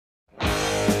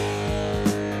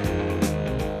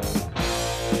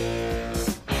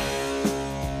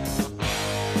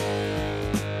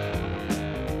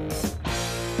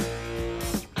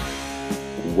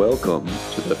welcome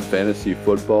to the Fantasy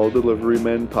Football Delivery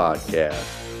Men podcast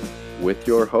with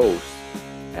your hosts,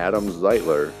 Adam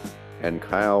Zeitler and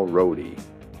Kyle Rohde.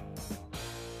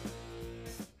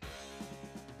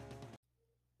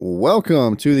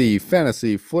 Welcome to the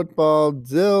Fantasy Football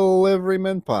Delivery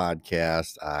Men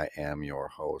podcast. I am your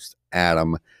host,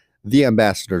 Adam, the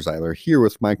Ambassador Zeitler, here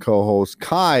with my co-host,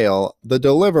 Kyle, the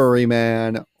Delivery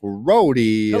Man,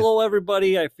 Rohde. Hello,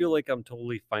 everybody. I feel like I'm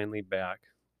totally finally back.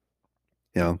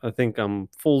 Yeah. I think I'm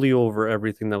fully over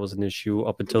everything that was an issue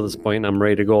up until this point, and I'm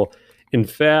ready to go. In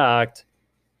fact,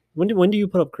 when do you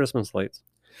put up Christmas lights?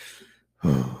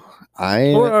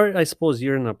 Or I suppose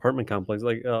you're in an apartment complex.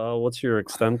 Like, what's your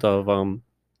extent of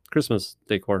Christmas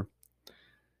decor?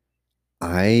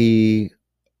 I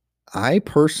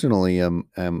personally am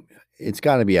it's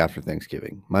got to be after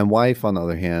Thanksgiving. My wife, on the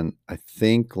other hand, I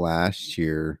think last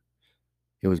year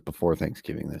it was before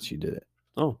Thanksgiving that she did it.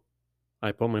 Oh,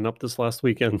 I put mine up this last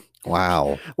weekend.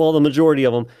 Wow. Well, the majority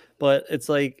of them, but it's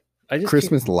like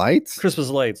Christmas lights. Christmas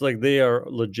lights, like they are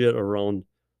legit around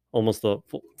almost the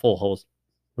full house.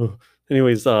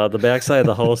 Anyways, the backside of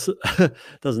the house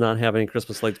does not have any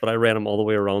Christmas lights, but I ran them all the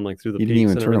way around, like through the. You didn't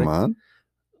even turn them on?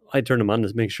 I turned them on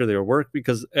to make sure they were work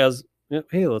because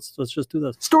hey, let's just do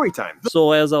this. Story time.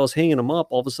 So as I was hanging them up,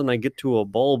 all of a sudden I get to a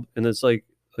bulb and it's like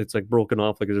broken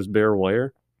off, like there's bare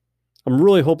wire. I'm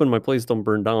really hoping my place don't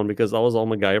burn down because I was all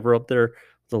MacGyver up there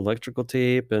with electrical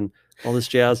tape and all this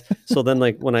jazz. So then,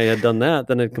 like when I had done that,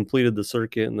 then it completed the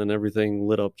circuit and then everything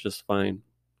lit up just fine.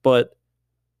 But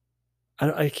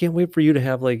I can't wait for you to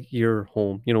have like your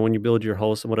home, when you build your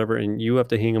house and whatever, and you have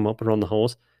to hang them up around the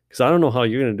house. Because I don't know how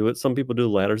you're going to do it. Some people do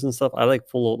ladders and stuff. I like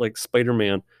full like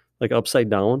Spider-Man, like upside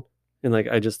down. And like,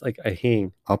 I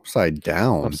hang. Upside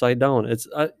down? Upside down. It's,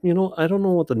 I don't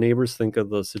know what the neighbors think of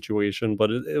the situation,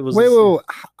 but it was. Wait.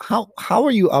 How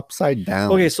are you upside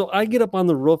down? Okay, so I get up on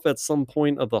the roof at some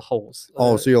point of the house.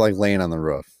 Oh, so you're like laying on the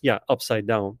roof. Yeah, upside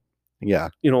down. Yeah.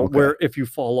 Okay. Where if you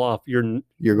fall off, you're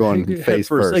going face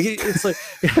first. Like, it's like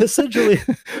essentially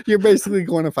you're basically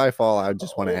going, if I fall, I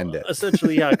just want to end it.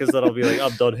 Essentially, yeah, because then I'll be like,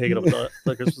 I'm done hanging up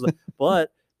the Christmas light.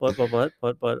 But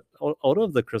out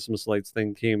of the Christmas lights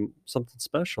thing came something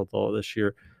special though this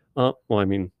year.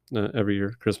 Every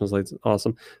year Christmas lights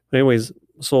awesome. But anyways,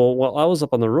 so while I was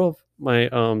up on the roof, my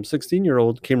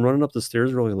 16-year-old came running up the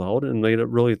stairs really loud and made a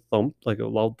really like a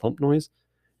loud thump noise.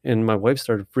 And my wife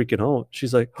started freaking out.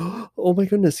 She's like, oh my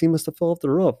goodness, he must have fell off the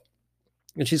roof.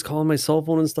 And she's calling my cell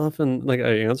phone and stuff. And like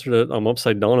I answered it. I'm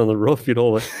upside down on the roof,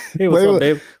 like, hey, what's up,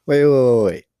 babe?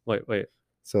 Wait.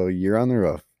 So you're on the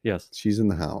roof. Yes. She's in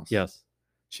the house. Yes.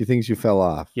 She thinks you fell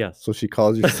off. Yes. So she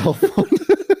calls your cell phone.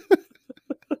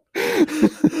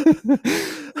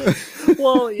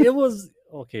 Well, it was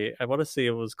okay. I want to say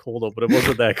it was cold up, but it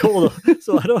wasn't that cold.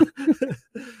 So I don't.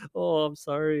 Oh, I'm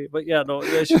sorry, but yeah, no.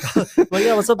 But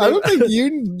yeah, what's up? I don't think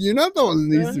you're not the one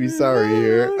that needs to be sorry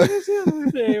here.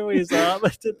 Anyways, so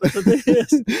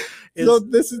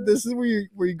this is where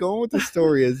you're going with the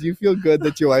story. Is you feel good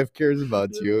that your wife cares about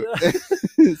you.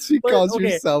 She calls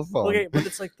your cell phone. Okay, but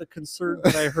it's like the concern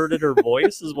that I heard in her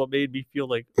voice is what made me feel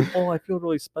like, oh, I feel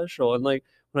really special. And like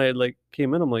when I like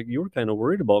came in, I'm like, you were kind of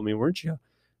worried about me, weren't you? And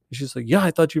she's like, yeah, I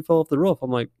thought you fell off the roof.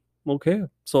 I'm like, okay.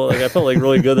 So like I felt like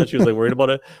really good that she was like worried about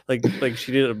it. Like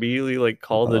she didn't immediately like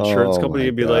call the insurance company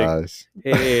and be like,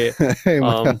 hey,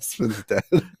 my husband's dead.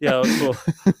 Yeah. So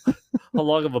how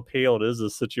long of a payout is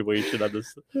this situation on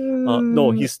this?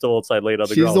 No, he's still outside laid on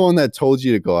the ground. She's the one that told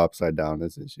you to go upside down,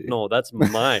 isn't she? No, that's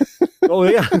mine. Oh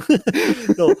yeah.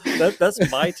 No, that's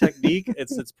my technique.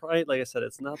 It's probably, like I said,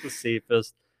 it's not the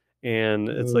safest. And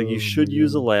it's like you should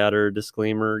use a ladder.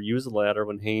 Disclaimer: use a ladder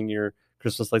when hanging your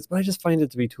Christmas lights. But I just find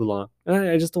it to be too long. And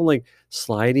I just don't like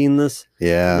sliding this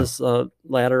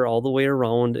ladder all the way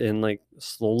around and like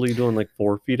slowly doing like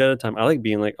 4 feet at a time. I like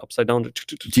being like upside down.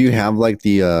 Do you have like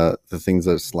the things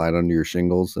that slide under your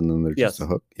shingles and then they're just a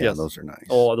hook? Yeah, those are nice.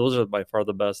 Oh, those are by far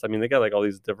the best. I mean, they got like all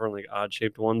these different like odd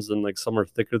shaped ones, and like some are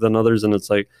thicker than others. And it's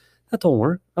like that don't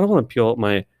work. I don't want to peel out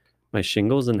my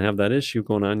shingles and have that issue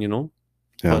going on.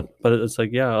 Yeah. But it's like,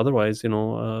 yeah, otherwise,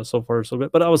 so far so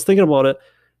good. But I was thinking about it.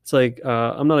 It's like,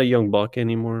 I'm not a young buck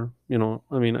anymore.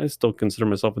 I mean, I still consider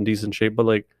myself in decent shape, but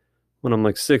like when I'm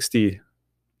like 60,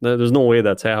 there's no way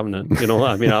that's happening.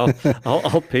 I mean,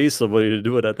 I'll pay somebody to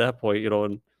do it at that point,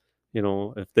 and,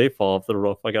 if they fall off the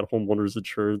roof, I got homeowners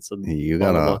insurance and you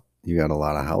got a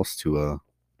lot of house to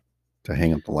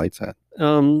hang up the lights at.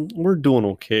 We're doing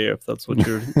okay. If that's what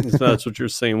you're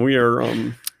saying. We are,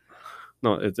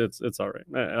 no, it's all right.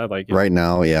 I like it. Right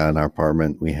now, yeah, in our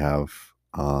apartment, we have,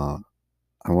 I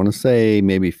want to say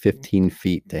maybe 15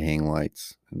 feet to hang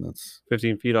lights. and that's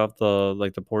 15 feet off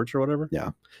the porch or whatever.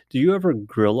 Yeah. Do you ever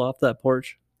grill off that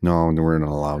porch? no, we're not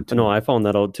allowed to. No, I found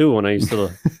that out too when I used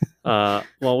to.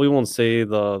 Well, we won't say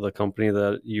the company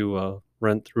that you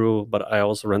rent through, but I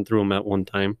also rent through them at one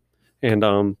time,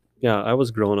 and yeah, I was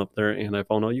grilling up there, and I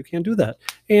found out you can't do that.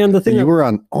 And the thing You were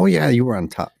on. Oh yeah, you were on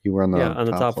top. You were on the on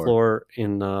the top floor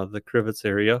in the Crivets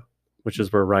area, which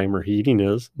is where Reimer Heating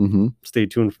is. Mm-hmm. Stay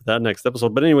tuned for that next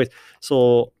episode. But anyways,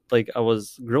 so like I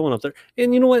was grilling up there,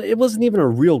 and you know what? It wasn't even a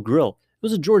real grill. It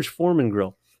was a George Foreman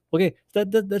grill. Okay,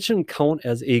 that shouldn't count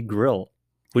as a grill.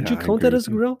 Would you count that as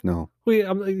a grill? No. Wait,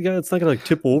 yeah, it's not gonna like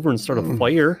tip over and start a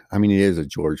fire. I mean, it is a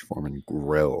George Foreman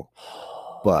grill,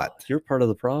 but You're part of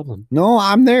the problem. no,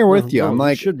 I'm there with you. No, I'm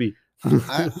like, should be.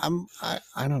 I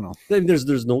don't know.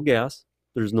 There's no gas.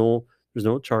 There's no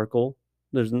charcoal.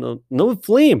 There's no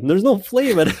flame. There's no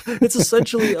flame. It's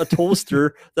essentially a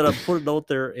toaster that I put it out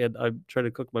there and I try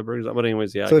to cook my burgers. But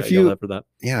anyways, yeah, So I if got you- yelled at for that.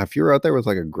 Yeah, if you're out there with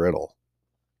like a griddle,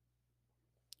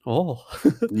 Oh,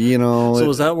 you know, so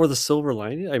is that where the silver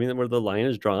line is? I mean, where the line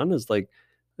is drawn is like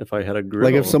if I had a griddle.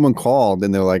 like if someone called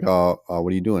and they're like, what are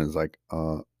you doing? It's like,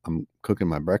 I'm cooking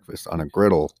my breakfast on a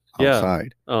griddle Yeah.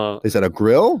 outside. uh, They said a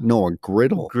grill? No, a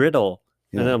griddle. griddle.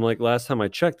 Yeah. And then I'm like, last time I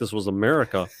checked, this was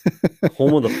America,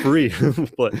 home of the free.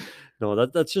 But no,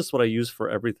 that's just what I use for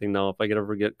everything now. If I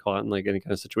ever get caught in like any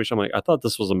kind of situation, I'm like, I thought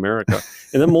this was America,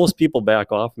 and then most people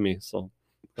back off me. So,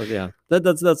 but yeah,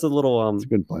 that's a little It's a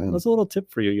good plan. that's a little tip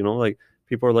for you. You know, like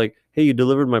people are like, hey, you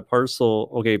delivered my parcel.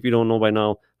 Okay, if you don't know by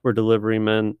now, we're delivery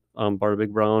men. Part of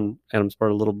Big Brown, Adam's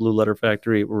part of Little Blue Letter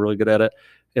Factory. We're really good at it.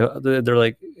 Yeah, they're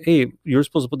like, hey, you're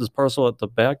supposed to put this parcel at the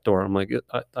back door. I'm like,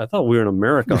 I thought we were in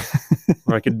America,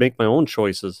 where I could make my own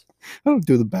choices. I don't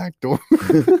do the back door.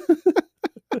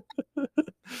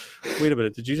 Wait a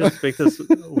minute, did you just make this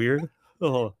weird?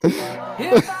 Oh,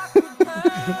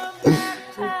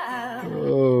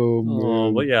 Oh,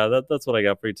 man. but yeah, that's what I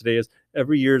got for you today. Is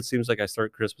every year it seems like I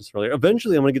start Christmas earlier.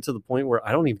 Eventually, I'm gonna get to the point where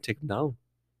I don't even take them down.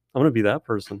 I'm gonna be that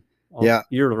person. Yeah.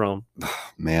 year round.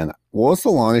 Man, what's the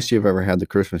longest you've ever had the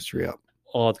Christmas tree up?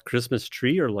 Oh, the Christmas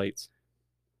tree or lights?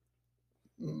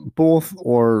 Both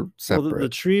or Well, separate? the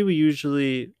tree we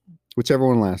usually, Whichever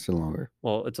one lasted longer.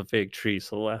 well, it's a fake tree,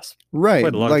 so it lasts. Right.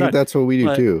 Quite a long Like time. that's what we do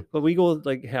But- too. But we go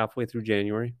like halfway through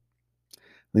January.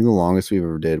 I think the longest we've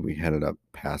ever did, we had it up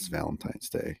past Valentine's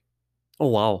Day. Oh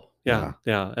wow, yeah.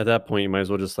 At that point, you might as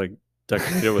well just like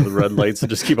decorate it with the red lights and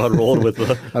just keep on rolling with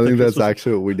the. I think that's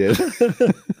actually what we did.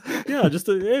 Yeah, just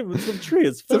it's a tree.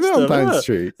 It's It's a festive, Valentine's yeah.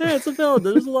 tree. Yeah, it's a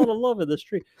Valentine. There's a lot of love in this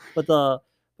tree. But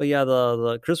yeah,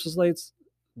 the Christmas lights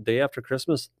day after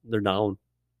Christmas they're down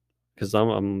because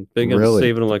I'm big on Really?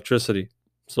 saving electricity.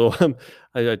 So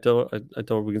I tell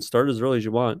her we can start as early as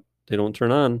you want. They don't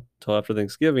turn on till after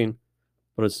Thanksgiving,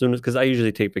 but as soon as because I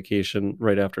usually take vacation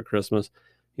right after Christmas.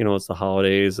 You know, it's the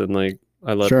holidays and like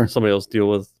I let Sure. somebody else deal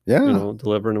with Yeah.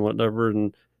 delivering and whatever.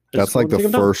 And I That's just go like and the take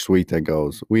 'em down. first week that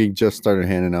goes. We just started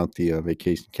handing out the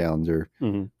vacation calendar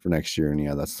Mhm. for next year. And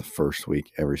yeah, that's the first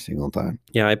week every single time.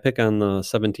 Yeah, I pick on the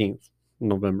 17th of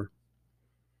November.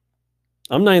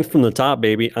 I'm ninth from the top,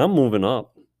 baby. I'm moving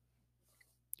up.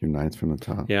 You're ninth from the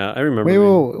top. Yeah, I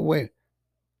remember. Wait.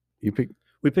 You pick.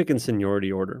 We pick in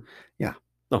seniority order. Yeah.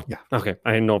 Oh, Yeah. Okay.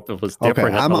 I didn't know if it was Okay.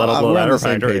 different. at I'm, the Little Blue we're on Letter the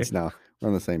same Factory. page now. We're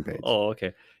on the same page. Oh,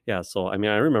 okay. Yeah. So, I mean,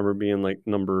 I remember being like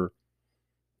number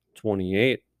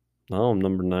 28. Now I'm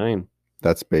number 9.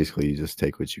 That's basically you just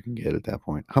take what you can get at that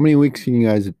point. How many weeks can you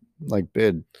guys like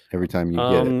bid every time you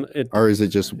get it? Or is it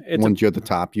just it's once you're at the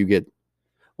top, you get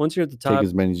once you're at the take top,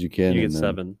 as many as you can? you and get then-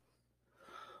 7.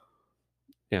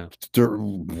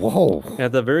 Whoa.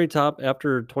 At the very top,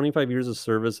 after 25 years of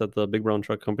service at the Big Brown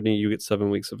Truck Company, you get 7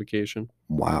 weeks of vacation.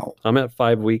 Wow. I'm at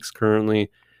 5 weeks currently,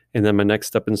 and then my next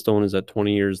stepping stone is at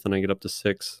 20 years. Then I get up to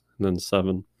 6, and then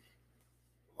 7.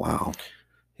 Wow.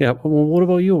 Yeah. Well, what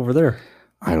about you over there?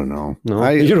 I don't know. No,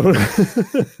 you don't.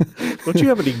 Don't you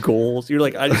have any goals? You're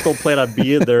like, I just don't plan on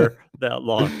being there that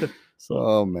long. So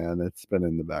Oh man, it's been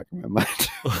in the back of my mind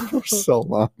for so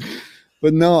long.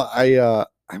 But no, I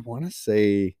want to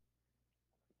say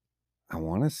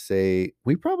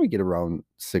we probably get around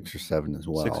 6 or 7 as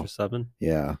well. 6 or 7,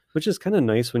 Yeah. which is kind of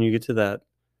nice when you get to that.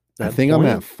 I think I'm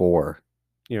at 4.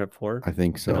 You're at 4. I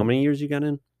think so. And how many years you got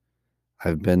in?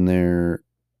 I've been there.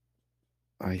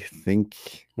 I think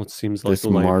What seems like this a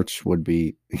life. March would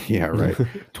be yeah, right.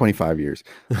 25 years.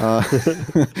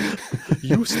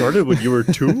 You started when you were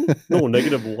 2? No,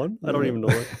 -1? I don't even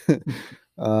know it.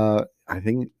 I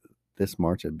think this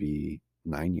March would be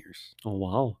 9 years. Oh,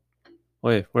 wow.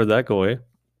 Wait, where'd that go, eh?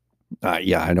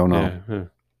 Yeah, I don't know. Yeah.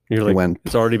 You're It like, went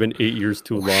it's already been 8 years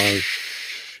too long.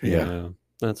 Yeah.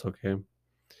 That's okay.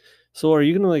 So are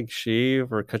you gonna like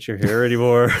shave or cut your hair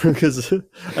anymore? Because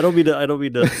I don't mean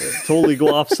to totally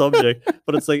go off subject,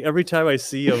 but it's like every time I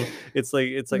see him, it's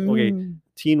like okay,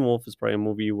 Teen Wolf is probably a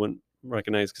movie you wouldn't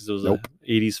recognize because it was Nope.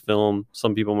 a 80s film.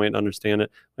 Some people might understand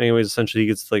it. Anyways, essentially he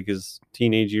gets like his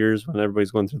teenage years when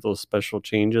everybody's going through those special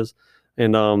changes,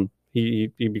 and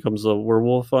he becomes a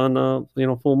werewolf on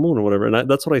full moon or whatever, and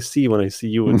that's what I see when I see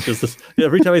you. It's just this,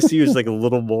 every time I see you, it's like a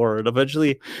little more, and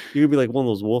eventually you're gonna be like one of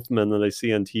those wolf men that I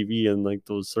see on TV and like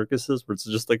those circuses where it's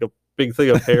just like a big thing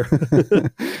of hair.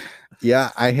 Yeah,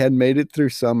 I had made it through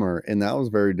summer, and that was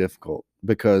very difficult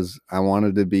because I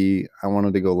wanted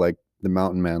to go like the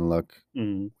mountain man look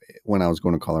when I was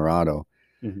going to Colorado,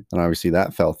 and obviously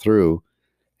that fell through.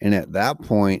 And at that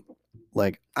point,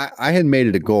 like I had made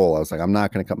it a goal. I was like, I'm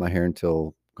not going to cut my hair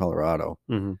until Colorado.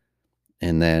 And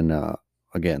then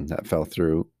again, that fell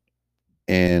through,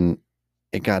 and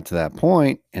it got to that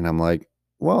point, and I'm like,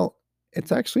 well,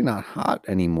 it's actually not hot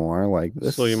anymore. Like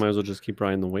this, so you might as well just keep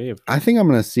riding the wave. I think I'm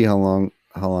going to see how long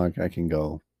I can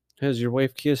go. Has your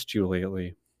wife kissed you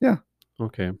lately? Yeah.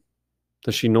 Okay.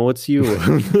 Does she know it's you? I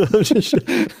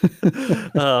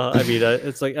mean,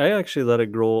 it's like I actually let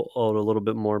it grow out a little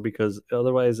bit more because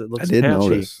otherwise it looks patchy.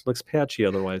 Notice. Looks patchy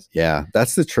otherwise. Yeah,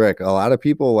 that's the trick. A lot of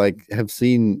people like have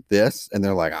seen this and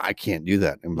they're like, I can't do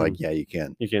that. I'm like, yeah, you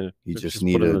can. You can. You just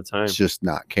need to just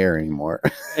not care anymore.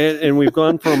 and we've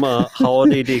gone from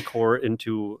holiday decor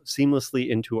seamlessly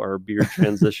into our beard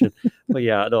transition. But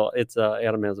yeah, no, it's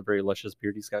Adam has a very luscious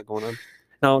beard he's got going on.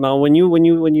 Now, when you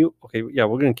okay, yeah,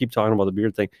 we're gonna keep talking about the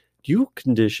beard thing. Do you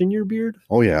condition your beard?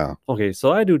 Oh yeah. Okay,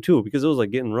 so I do too because it was like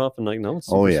getting rough and like now it's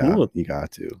super smooth. You got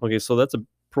to. Okay, so that's a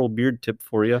pro beard tip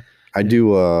for you. I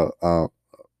do.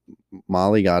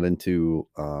 Molly got into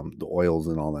the oils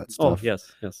and all that stuff. Oh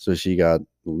yes. So she got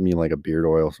me like a beard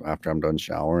oil after I'm done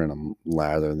showering. I'm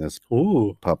lathering this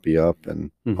puppy up, and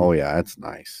oh yeah, it's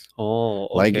nice. Oh,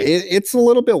 okay. Like it's a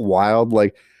little bit wild.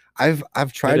 Like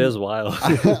I've tried. It is wild.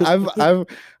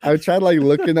 I've tried like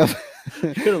looking up.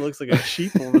 It kind of looks like a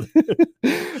sheep over there.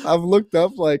 I've looked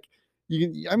up like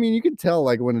you can tell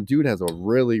like when a dude has a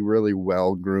really, really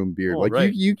well groomed beard.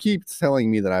 Right. you keep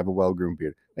telling me that I have a well groomed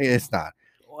beard. It's not.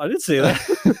 I didn't say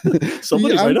that.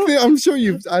 Somebody I'm sure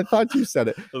I thought you said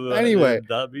it. Anyway,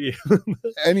 not me.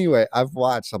 Anyway, I've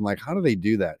watched. I'm like, how do they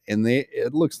do that? And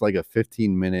it looks like a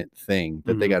 15-minute thing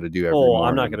that they got to do every morning.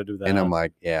 I'm not going to do that. And I'm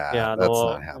like, that's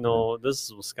not happening. No, this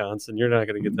is Wisconsin. You're not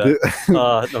going to get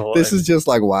that. No, this is just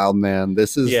like wild man.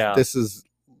 This is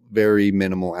very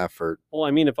minimal effort. Well, I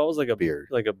mean, if I was like a beard,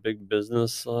 like a big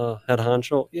business head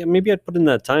honcho, yeah, maybe I'd put in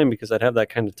that time because I'd have that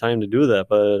kind of time to do that.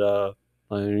 But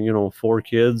 4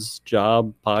 kids,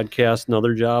 job, podcast,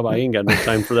 another job. I ain't got no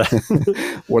time for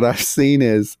that. What I've seen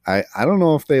is I don't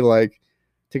know if they like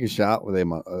take a shower.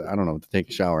 I don't know, to take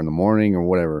a shower in the morning or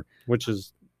whatever, which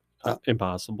is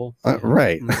impossible.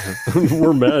 Right.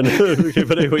 We're men.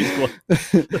 But anyways,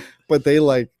 but they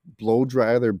like blow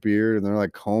dry their beard and they're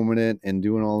like combing it and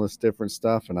doing all this different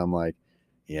stuff, and I'm like,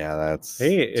 yeah, that's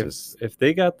if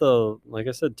they got the, like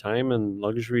I said, time and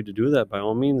luxury to do that, by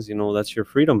all means, that's your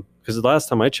freedom. Because the last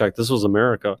time I checked, this was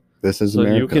America. This is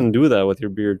America. You can do that with your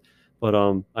beard. But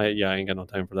I ain't got no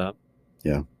time for that.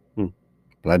 Yeah.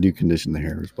 But I do condition the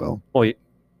hair as well. Oh, yeah.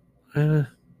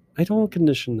 I don't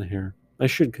condition the hair. I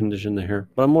should condition the hair,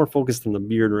 but I'm more focused on the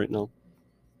beard right now.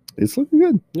 It's looking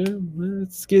good.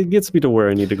 Yeah, it gets me to where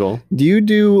I need to go. Do you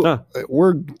do?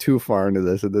 We're too far into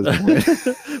this at this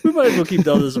point. We might as well keep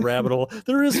down this rabbit hole.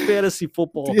 There is fantasy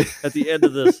football at the end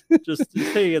of this. Just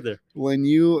hang in there. When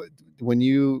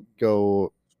you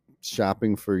go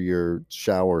shopping for your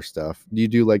shower stuff, do you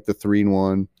do like the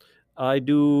 3-in-1? I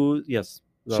do. Yes.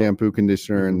 Shampoo,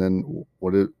 conditioner, and then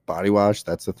body wash?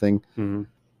 That's the thing.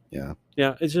 Yeah.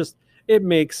 Yeah. It's just. It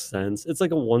makes sense. It's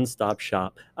like a one-stop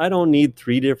shop. I don't need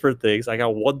 3 different things. I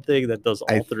got one thing that does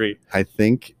all 3. I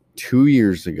think 2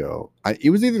 years ago, it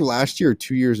was either last year or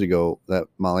 2 years ago that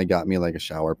Molly got me like a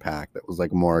shower pack that was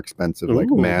like more expensive, like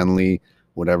Manly,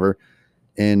 whatever.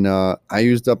 And I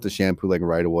used up the shampoo like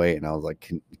right away, and I was like,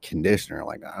 conditioner.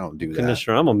 Like, I don't do that.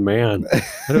 Conditioner. I'm a man.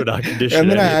 I do not condition. And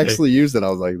then I actually used it. I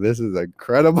was like, this is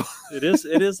incredible. It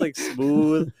is like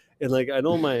smooth. And like, I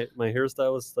know my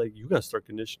hairstylist like, you gotta start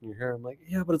conditioning your hair. I'm like,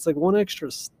 yeah, but it's like one extra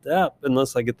step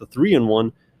unless I get the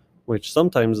 3-in-1, which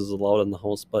sometimes is allowed in the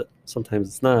house, but sometimes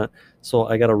it's not. So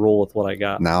I gotta roll with what I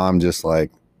got. Now I'm just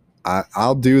like,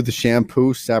 I'll do the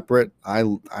shampoo separate.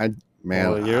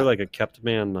 You're like a kept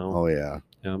man now. Oh yeah.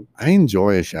 Yeah. I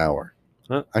enjoy a shower.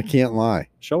 I can't lie.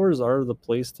 Showers are the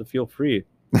place to feel free.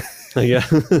 Yeah.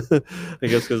 I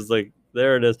guess because like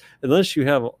There it is. Unless you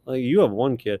have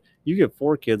one kid, you get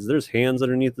 4 kids. There's hands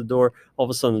underneath the door. All of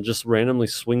a sudden, it just randomly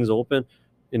swings open.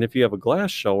 And if you have a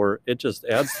glass shower, it just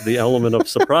adds to the element of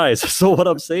surprise. So what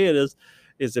I'm saying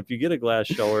is if you get a glass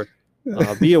shower,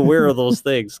 be aware of those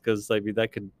things, because I mean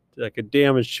that could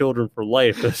damage children for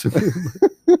life.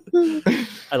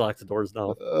 I lock the doors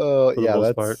now. Oh, the yeah,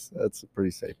 most that's a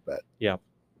pretty safe bet. Yeah.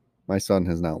 My son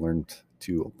has not learned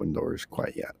to open doors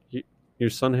quite yet. Your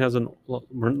son hasn't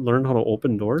learned how to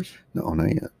open doors? No,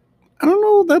 not yet. I don't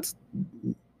know.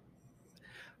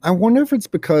 I wonder if it's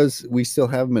because we still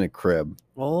have him in a crib.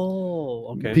 Oh,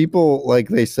 okay. People, like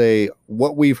they say,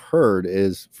 what we've heard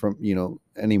is from,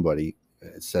 anybody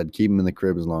said keep him in the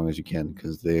crib as long as you can,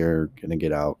 because they're going to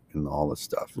get out and all this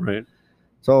stuff. Right.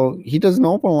 So he doesn't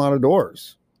open a lot of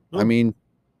doors. Oh. I mean,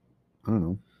 I don't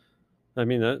know. I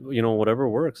mean, that, whatever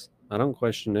works. I don't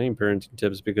question any parenting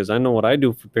tips, because I know what I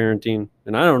do for parenting,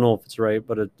 and I don't know if it's right,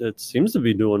 but it seems to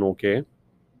be doing okay.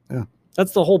 Yeah.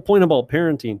 That's the whole point about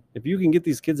parenting. If you can get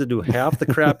these kids to do half the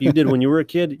crap you did when you were a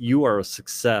kid, you are a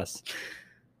success.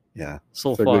 Yeah.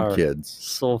 So They're far, good kids.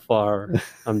 So far,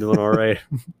 I'm doing all right.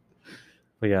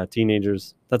 But yeah,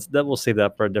 teenagers. That we'll save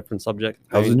that for a different subject.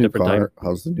 How's the new car? Time.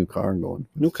 How's the new car going?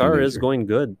 New car is going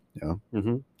good. Yeah.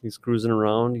 Mm-hmm. He's cruising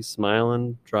around. He's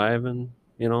smiling, driving.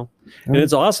 And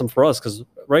it's awesome for us, because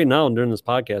right now during this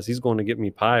podcast, he's going to get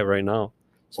me pie right now.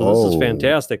 So this is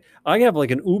fantastic. I have like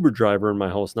an Uber driver in my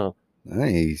house now.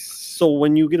 Nice. So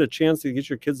when you get a chance to get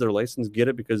your kids their license, get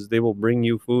it, because they will bring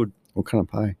you food. What kind of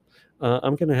pie?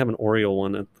 I'm going to have an Oreo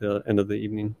one at the end of the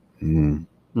evening.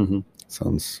 Mm-hmm.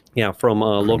 Sounds. Yeah, from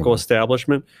a local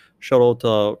establishment. Shout out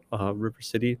to River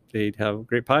City. They have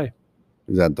great pie.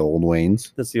 Is that the Old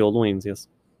Wayne's? That's the Old Wayne's, yes.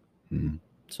 Mm.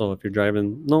 So if you're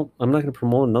driving, no, I'm not going to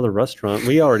promote another restaurant.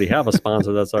 We already have a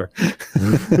sponsor. That's a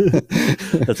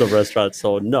restaurant.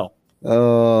 So no.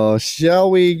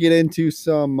 Shall we get into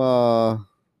some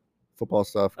football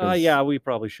stuff? Yeah, we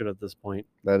probably should at this point.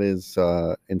 That is,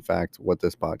 in fact, what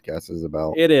this podcast is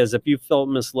about. It is. If you felt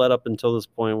misled up until this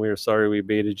point, we are sorry we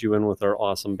baited you in with our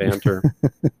awesome banter.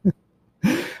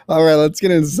 All right, let's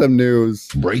get into some news.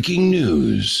 Breaking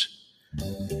news. Do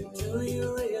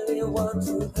you really want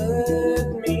to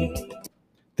hurt me?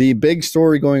 The big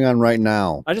story going on right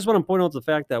now. I just want to point out the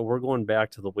fact that we're going back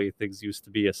to the way things used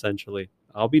to be, essentially.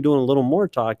 I'll be doing a little more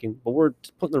talking, but we're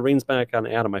putting the reins back on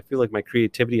Adam. I feel like my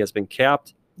creativity has been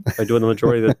capped by doing the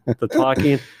majority of the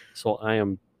talking, so I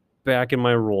am back in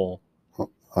my role.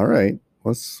 All right.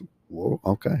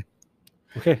 Okay.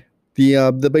 Okay.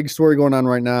 The big story going on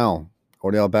right now,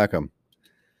 Odell Beckham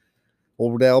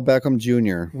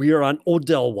Jr. We are on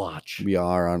Odell Watch. We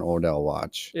are on Odell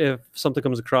Watch. If something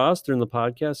comes across during the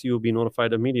podcast, you will be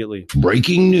notified immediately.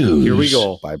 Breaking news. Here we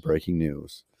go. By breaking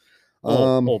news.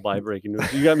 By breaking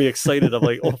news. You got me excited. I'm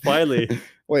like, oh, finally.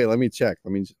 Wait, let me check.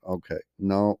 Okay.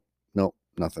 No,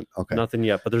 nothing. Okay. Nothing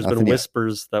yet, but there's been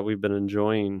whispers that we've been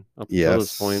enjoying up to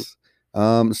this point.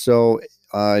 So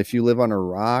if you live on a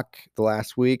rock the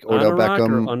last week, Odell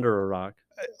Beckham. Or under a rock?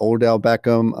 Odell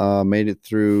Beckham made it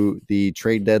through the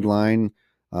trade deadline,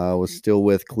 was still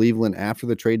with Cleveland after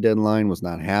the trade deadline, was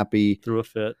not happy. Threw a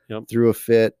fit. Yep.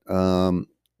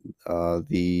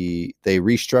 They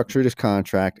restructured his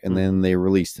contract and then they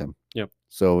released him. Yep.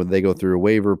 So they go through a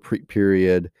waiver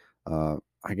period.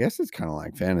 I guess it's kind of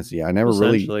like fantasy. I never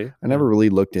really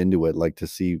looked into it, like to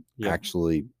see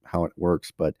actually how it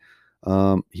works, but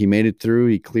he made it through.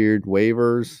 He cleared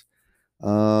waivers.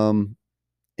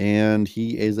 And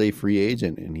he is a free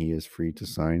agent, and he is free to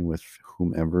sign with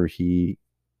whomever he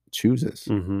chooses,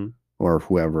 or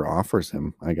whoever offers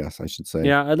him, I guess I should say.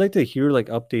 Yeah, I'd like to hear like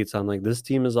updates on like this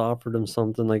team has offered him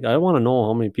something. Like I want to know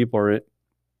how many people are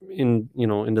into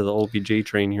the OBJ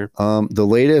train here. The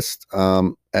latest,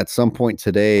 at some point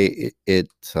today, it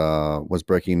was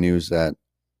breaking news that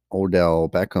Odell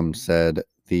Beckham said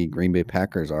the Green Bay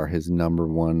Packers are his number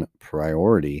one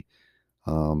priority.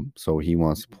 So he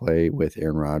wants to play with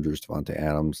Aaron Rodgers, Devontae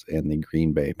Adams, and the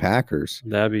Green Bay Packers.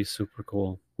 That'd be super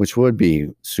cool. Which would be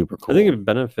super cool. I think it would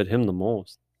benefit him the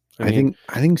most. I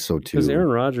think so too. Because Aaron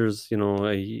Rodgers, he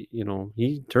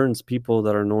turns people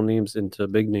that are no names into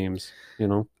big names.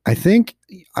 I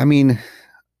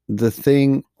the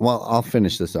thing. Well, I'll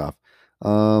finish this off.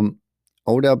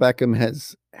 Odell Beckham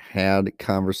has had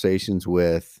conversations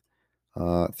with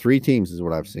 3 teams, is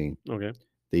what I've seen. Okay.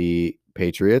 The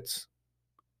Patriots,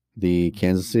 the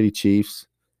Kansas City Chiefs,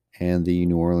 and the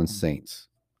New Orleans Saints.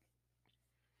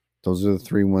 Those are the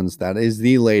 3 ones. That is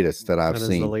the latest that I've seen.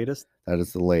 That is the latest? That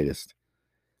is the latest.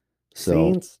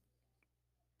 Saints?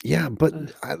 Yeah, but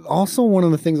also one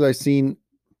of the things I've seen,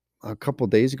 a couple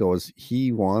days ago is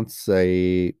he wants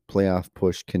a playoff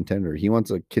push contender. He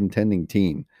wants a contending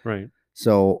team. Right.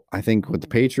 So I think with the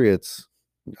Patriots,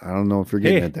 I don't know if you're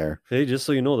getting it there. Hey, just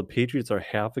so you know, the Patriots are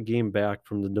half a game back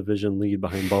from the division lead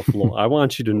behind Buffalo. I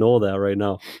want you to know that right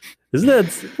now. Isn't that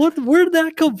where did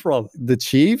that come from? The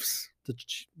Chiefs,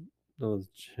 No,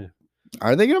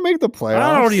 are they going to make the playoffs?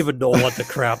 I don't even know what the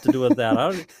crap to do with that.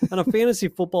 On a fantasy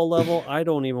football level, I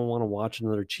don't even want to watch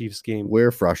another Chiefs game.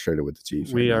 We're frustrated with the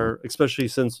Chiefs. We right now. are, especially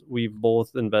since we've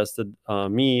both invested,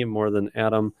 me more than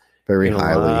Adam, very in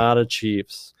highly. a lot of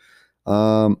Chiefs.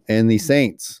 And the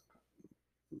Saints.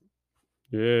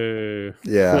 Yeah.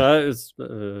 Yeah.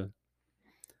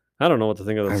 I don't know what to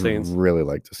think of the I Saints. really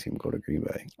like to see him go to Green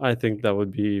Bay. I think that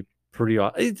would be pretty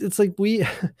awesome. It's like when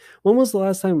was the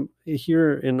last time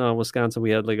here in Wisconsin we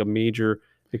had like a major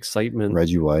excitement?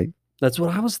 Reggie White. That's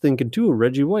what I was thinking too.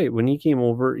 Reggie White, when he came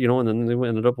over, and then they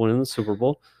ended up winning the Super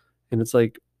Bowl. And it's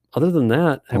like, other than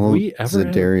that, have we ever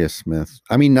had... Darius Smith?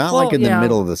 I mean, not like in the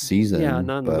middle of the season. Yeah,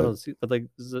 not in the middle of the season, but like,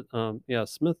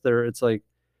 Smith there. It's like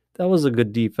that was a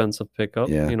good defensive pickup.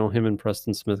 Yeah. Him and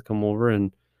Preston Smith come over,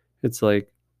 and it's like,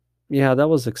 yeah, that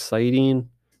was exciting.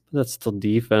 But that's still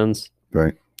defense,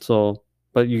 right? So,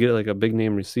 but you get like a big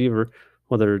name receiver,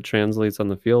 whether it translates on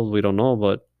the field, we don't know,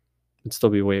 but it'd still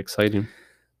be way exciting.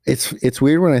 It's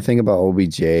weird when I think about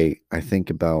OBJ. I think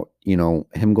about,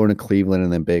 him going to Cleveland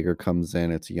and then Baker comes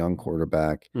in. It's a young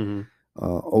quarterback. Mm-hmm.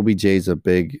 OBJ's a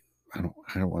big, I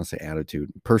don't want to say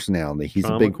attitude, personality. He's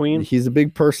Drama a big queen? He's a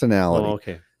big personality. Oh,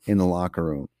 okay. In the locker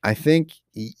room. I think,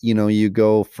 you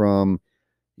go from,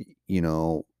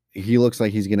 he looks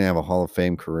like he's going to have a Hall of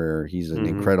Fame career. He's an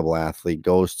incredible athlete,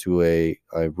 goes to a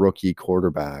rookie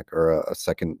quarterback or a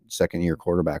second year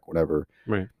quarterback, whatever.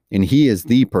 Right. And he is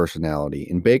the personality.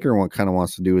 And Baker kind of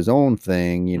wants to do his own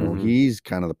thing. He's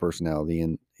kind of the personality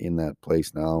in that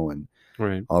place now and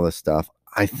all this stuff.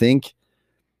 I think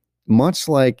much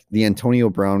like the Antonio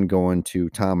Brown going to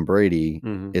Tom Brady,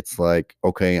 it's like,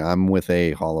 okay, I'm with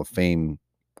a Hall of Fame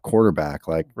quarterback.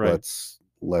 Like,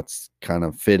 let's kind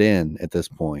of fit in at this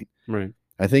point. Right.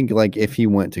 I think like if he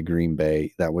went to Green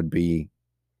Bay, that would be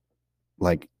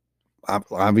like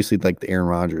obviously like the Aaron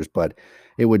Rodgers, but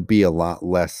it would be a lot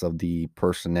less of the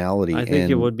personality. I think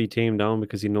it would be tamed down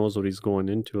because he knows what he's going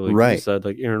into. Like you said,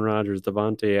 like Aaron Rodgers,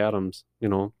 Devontae Adams,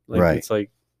 it's like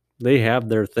they have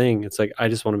their thing. It's like, I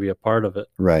just want to be a part of it.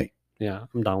 Right. Yeah.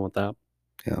 I'm down with that.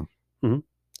 Yeah. Mm-hmm.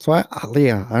 So I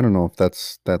don't know if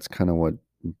that's kind of what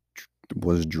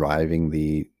was driving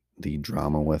the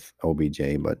drama with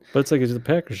OBJ, but it's like the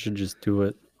Packers should just do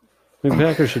it. The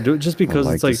Packers should do it just because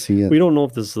like it's like we don't know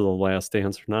if this is the last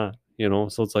dance or not,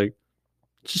 so it's like,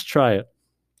 just try it.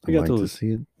 I'd like to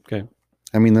see it. Okay.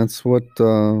 I mean, that's what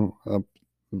Aaron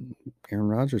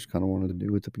Rodgers kind of wanted to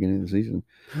do at the beginning of the season.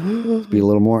 To be a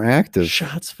little more active.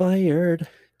 Shots fired.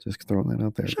 Just throwing that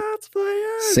out there. Shots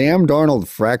fired. Sam Darnold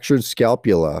fractured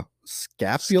scapula.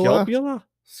 Scapula?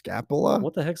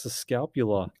 What the heck's a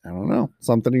scapula? I don't know.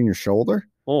 Something in your shoulder?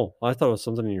 Oh, I thought it was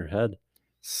something in your head.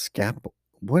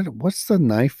 What's the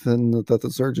knife that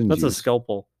the surgeon That's used? a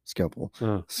scalpel. Scalpel.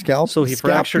 So he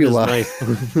fractured his knife.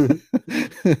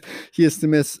 He has to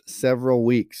miss several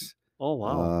weeks. Oh,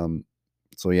 wow.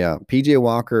 So yeah, PJ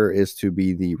Walker is to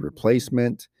be the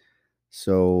replacement.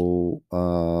 So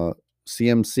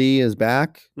CMC is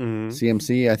back.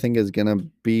 CMC, I think, is gonna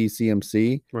be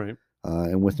CMC. Right.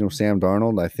 And with no Sam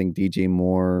Darnold, I think DJ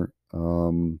Moore.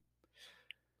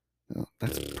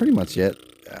 That's pretty much it.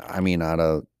 I mean, out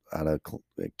of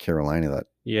Carolina, that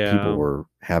people were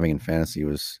having in fantasy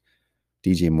was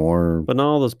DJ Moore. But now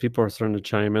all those people are starting to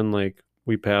chime in. Like,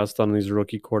 we passed on these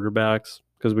rookie quarterbacks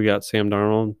because we got Sam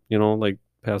Darnold. Like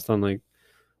passed on like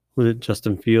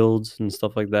Justin Fields and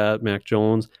stuff like that, Mac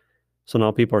Jones. So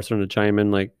now people are starting to chime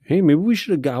in. Like, hey, maybe we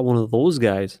should have got one of those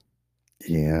guys.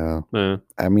 Yeah.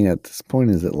 I mean, at this point,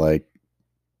 is it like?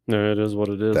 No, it is what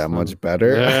it is. That much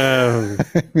better? Yeah.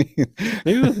 I mean,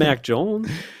 maybe with Mac Jones.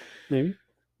 Maybe.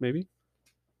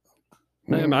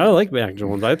 I like Mac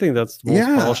Jones. I think that's the most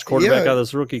polished quarterback out of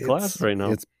this rookie class right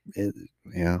now. I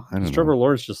don't know. Trevor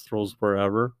Lawrence just throws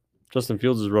wherever. Justin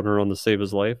Fields is running around to save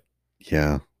his life.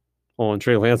 Yeah. Oh, and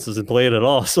Trey Lance doesn't play it at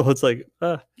all. So it's like,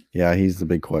 yeah, he's the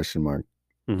big question mark.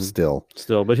 Still,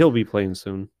 but he'll be playing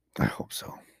soon. I hope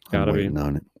so. Gotta be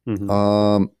on it.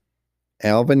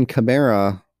 Alvin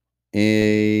Kamara.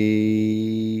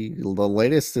 The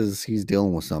latest is he's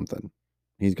dealing with something.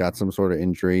 He's got some sort of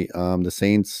injury. The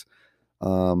Saints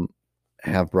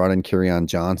have brought in Kerryon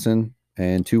Johnson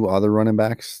and two other running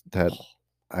backs that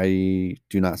I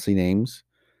do not see names.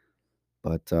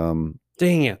 But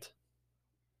dang it.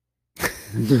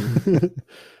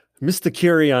 Missed the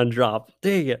Kerryon drop.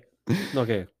 Dang it.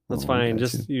 Okay, that's Oh, fine.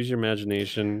 gotcha. Just use your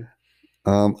imagination.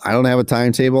 I don't have a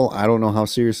timetable. I don't know how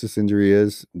serious this injury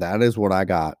is. That is what I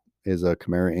got, is a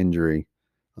Kamara injury.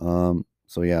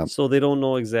 So yeah, So they don't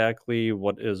know exactly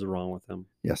what is wrong with him.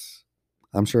 yes.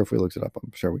 I'm sure if we looked it up,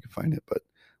 I'm sure we could find it, but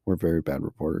we're very bad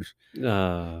reporters.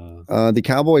 The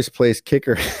Cowboys placed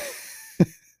kicker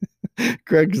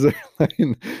Greg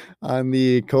Zuerlein on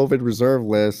the COVID reserve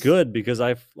list. Good, because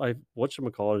I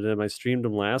whatchamacallit him. I streamed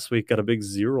him last week, got a big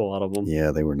 0 out of him.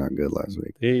 Yeah, they were not good last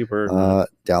week. They were not.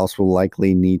 Dallas will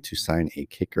likely need to sign a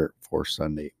kicker for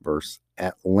Sunday versus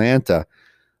Atlanta.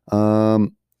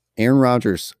 Aaron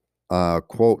Rodgers,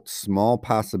 quote, small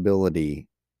possibility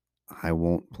I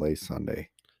won't play Sunday.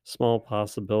 Small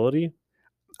possibility.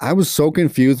 I was so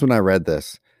confused when I read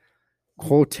this.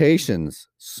 Quotations,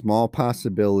 small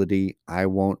possibility I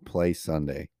won't play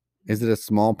Sunday. Is it a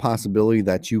small possibility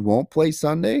that you won't play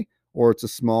Sunday? Or it's a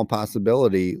small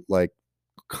possibility, like,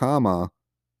 comma,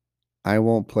 I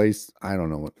won't play. I don't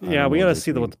know what. I Yeah, don't we know got to this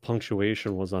see what means. the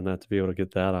punctuation was on that to be able to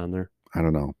get that on there. I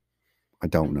don't know. I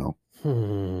don't know.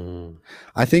 Hmm.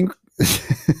 I think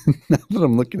now that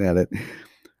I'm looking at it,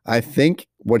 I think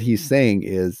what he's saying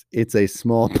is it's a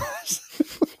small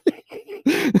possibility.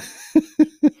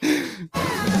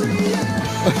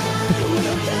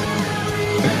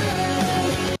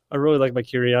 I really like my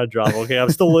Kyrian drop. Okay, I'm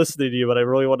still listening to you, but I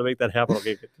really want to make that happen.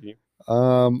 Okay, continue.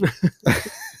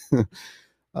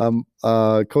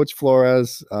 Coach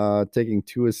Flores taking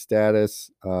Tua's status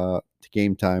to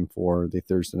game time for the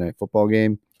Thursday night football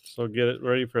game. So get it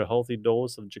ready for a healthy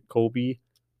dose of Jacoby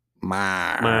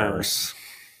Mars.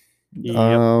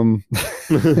 Yep.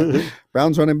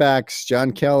 Browns running backs,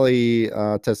 John Kelly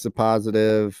tested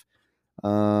positive.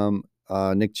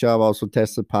 Nick Chubb also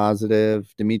tested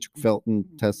positive. Demetric Felton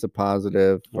tested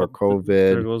positive for Well,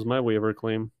 There COVID. goes my waiver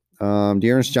claim.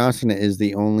 Dearness Johnson is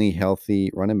the only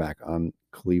healthy running back on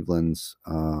Cleveland's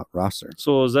roster.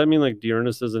 So does that mean like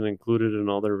Dearness isn't included in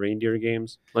all their reindeer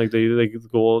games? Like they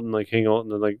go out and like hang out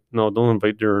and they're like, no, don't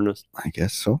invite Dearness. I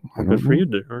guess so. I Well, don't good for know. you,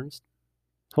 Dearness.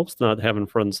 Hope's not having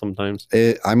friends sometimes.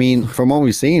 I mean, from what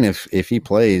we've seen, if he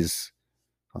plays,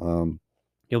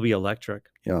 He'll be electric.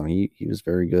 he was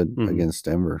very good Mhm. against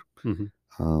Denver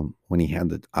Mhm. when he had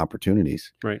the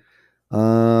opportunities. Right.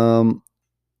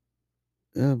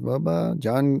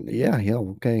 John,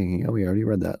 okay. Yeah, we already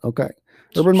read that. Okay.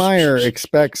 Urban Meyer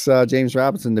expects James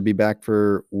Robinson to be back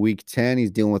for week 10.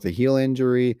 He's dealing with a heel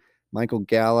injury. Michael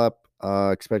Gallup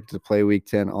expected to play week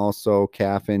 10, also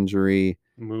calf injury.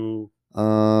 Moo.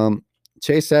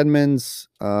 Chase Edmonds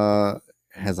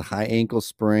has a high ankle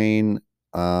sprain,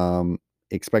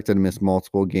 expected to miss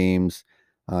multiple games.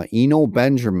 Eno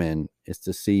Benjamin is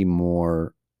to see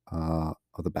more of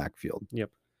the backfield. Yep.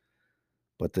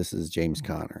 But this is James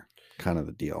Conner, kind of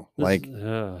the deal.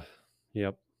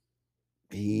 Yep.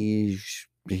 He's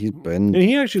been And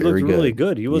he actually looked very really good.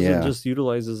 good. He wasn't Yeah. just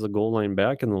utilized as a goal line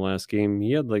back in the last game.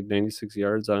 He had like 96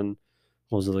 yards on,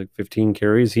 what was it, like 15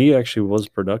 carries? He actually was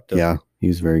productive. Yeah, he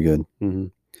was very good.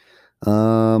 Mhm.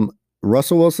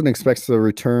 Russell Wilson expects to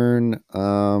return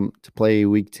to play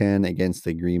week 10 against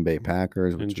the Green Bay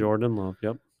Packers, And which Jordan Love.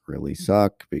 Yep. really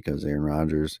suck because Aaron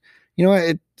Rodgers. You know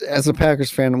what? As a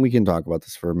Packers fan, we can talk about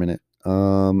this for a minute.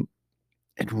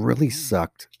 It really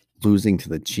sucked losing to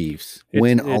the Chiefs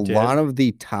when a it did. lot of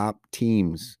the top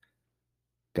teams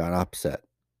got upset.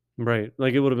 Right.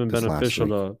 Like it would have been This last beneficial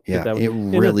week. to Yeah, get that. it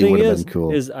And the really thing would have is- been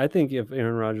cool. Is I think if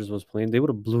Aaron Rodgers was playing, they would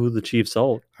have blew the Chiefs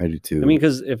out. I do too. I mean,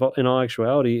 because if in all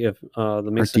actuality, if the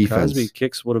Mason defense- Crosby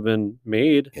kicks would have been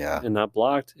made yeah, and not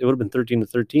blocked, it would have been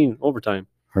 13-13 overtime.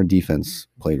 our defense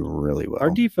played really well. Our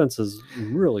defense has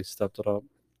really stepped it up.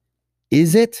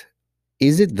 Is it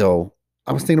though?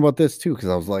 I was thinking about this too because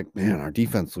I was like, man, our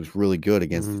defense looks really good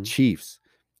against the Mhm. Chiefs.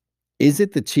 Is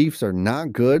it the Chiefs are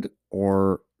not good,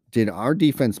 or did our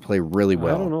defense play really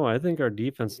well? I don't know. I think our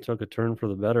defense took a turn for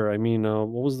the better. I mean, what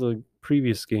was the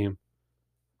previous game?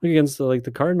 Against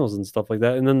the Cardinals and stuff like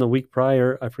that. And then the week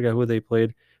prior, I forgot who they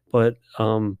played, but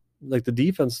like the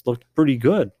defense looked pretty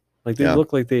good. Like they Yeah.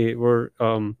 looked like they were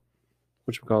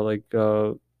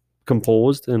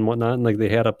composed and whatnot, and like they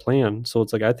had a plan. So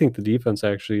it's like I think the defense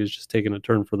actually is just taking a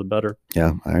turn for the better.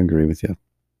 Yeah, I agree with you.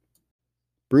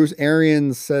 Bruce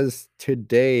Arians says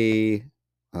today.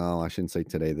 Oh, I shouldn't say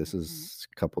today. This is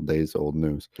a couple days old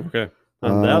news. Okay.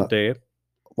 On Uh, that day,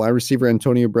 Wide receiver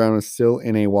Antonio Brown is still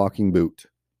in a walking boot.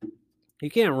 you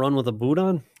can't run with a boot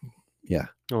on. Yeah.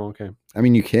 Oh, okay. I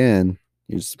mean, you can.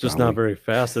 You Just not very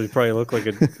fast. It probably looked like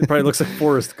it probably looks like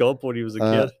Forrest Gump when he was a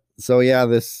Uh, kid. So yeah,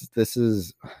 this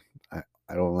is.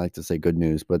 I don't like to say good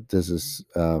news, but this is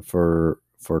for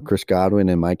Chris Godwin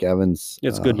and Mike Evans.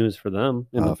 It's good news for them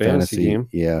in the fantasy game.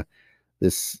 Yeah.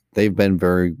 they've been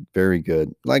very, very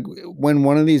good. Like when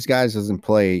one of these guys doesn't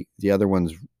play, the other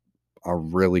ones are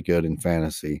really good in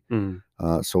fantasy. Mm.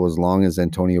 So as long as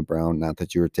Antonio Brown, not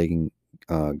that you were taking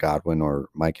Godwin or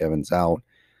Mike Evans out,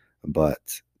 but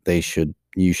you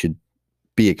should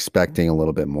be expecting a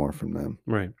little bit more from them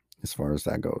Right. as far as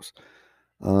that goes.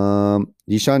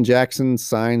 Deshaun Jackson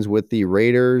signs with the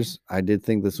Raiders. I did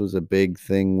think this was a big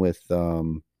thing with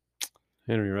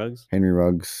Henry Ruggs. Henry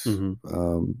Ruggs.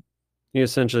 Mhm. He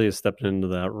essentially has stepped into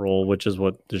that role, which is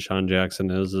what Deshaun Jackson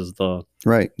is the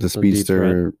Right, the deep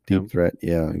speedster, threat. deep threat.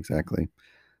 Yeah, exactly.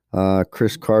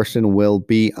 Chris Carson will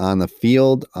be on the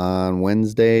field on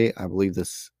Wednesday. I believe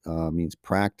this means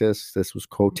practice. This was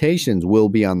quotations, will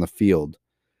be on the field.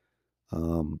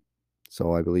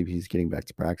 So I believe he's getting back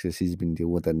to practice. He's been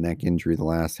dealing with a neck injury the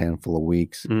last handful of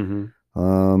weeks.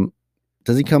 Mm-hmm.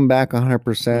 Does he come back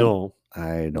 100%? No.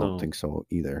 I don't No. think so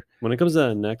either. When it comes to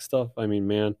that neck stuff, I mean,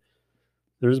 man,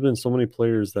 there's been so many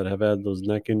players that have had those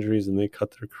neck injuries and they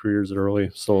cut their careers early.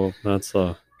 So that's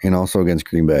And also against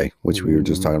Green Bay, which we were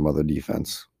just Mhm. talking about the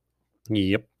defense.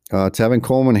 yep. Tevin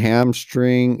Coleman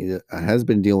hamstring has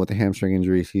been dealing with the hamstring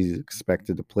injuries. He's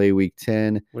expected to play week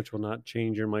 10. Which will not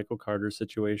change your Michael Carter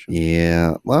situation.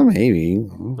 Yeah, well, maybe. I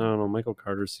don't know. Michael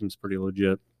Carter seems pretty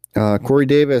legit. Corey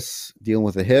Davis dealing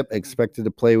with a hip, expected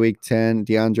to play week 10.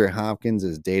 DeAndre Hopkins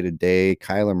is day to day.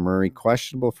 Kyler Murray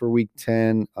questionable for week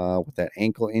 10 with that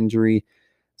ankle injury.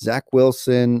 Zach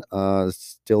Wilson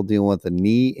still dealing with a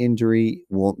knee injury,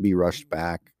 won't be rushed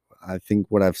back. I think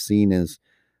what I've seen is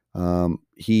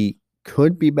he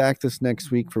could be back this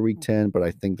next week for week 10, but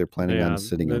I think they're planning on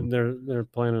sitting him. They're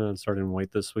planning on starting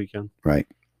White this weekend. Right.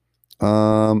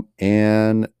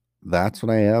 And that's what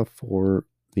I have for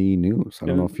the news. I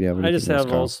don't know if you have anything I just else,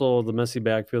 have Kyle. also the messy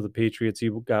backfield. The Patriots,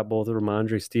 you got both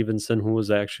Ramondre Stevenson, who was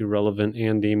actually relevant,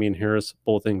 and Damian Harris,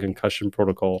 both in concussion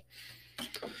protocol.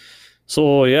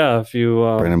 So, yeah, if you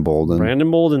Brandon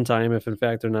Bolden, time, if in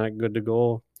fact they're not good to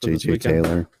go for this JJ weekend.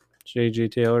 Taylor.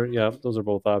 JJ Taylor, yeah, those are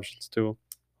both options too.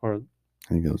 Or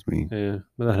I think it was me. yeah,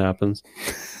 that happens.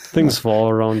 Things fall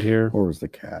around here. Or was the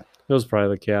cat? It was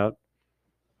probably the cat.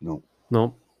 No,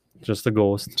 Nope, just the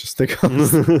ghost. just the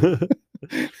ghost.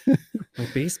 My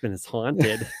basement is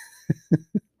haunted.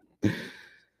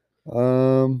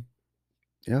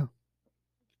 Yeah.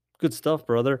 Good stuff,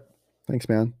 brother. Thanks,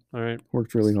 man. All right.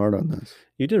 Worked really hard on this.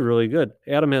 You did really good.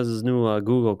 Adam has his new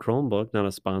Google Chromebook, not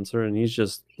a sponsor, and he's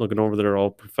just looking over there all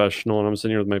professional, and I'm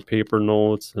sitting here with my paper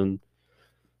notes and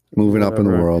Moving up in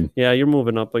the whatever. world. Yeah, you're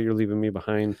moving up, but you're leaving me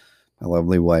behind. My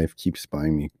lovely wife keeps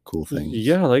buying me cool things.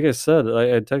 Yeah, like I said,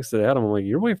 I texted Adam. I'm like,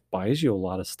 your wife buys you a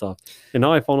lot of stuff, and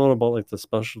now I found out about like the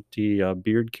specialty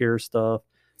beard care stuff,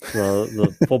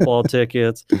 the football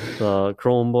tickets, the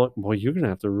Chromebook. Boy, you're gonna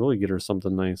have to really get her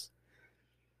something nice.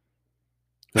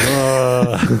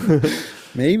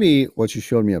 Maybe what you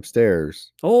showed me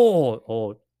upstairs,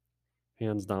 Oh,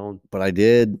 hands down. but I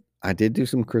did do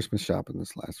some Christmas shopping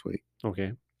this last week.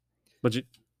 Okay, but you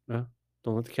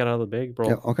don't let the cat out of the bag, bro.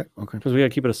 Yeah, okay. Because we gotta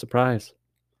keep it a surprise.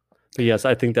 But yes,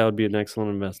 I think that would be an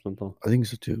excellent investment, though. I think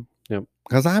so too. Yep.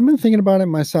 Because I've been thinking about it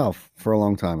myself for a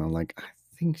long time. I'm like, I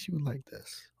think she would like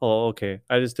this. Oh, okay.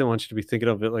 I just didn't want you to be thinking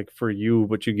of it like for you,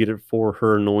 but you get it for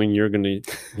her, knowing you're gonna.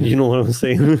 You know what I'm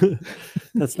saying?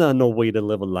 That's not no way to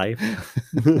live a life.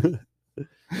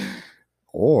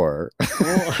 Or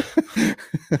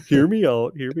Hear me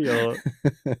out. Hear me out.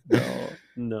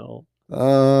 No.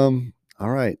 all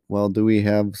right. Well, do we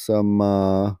have some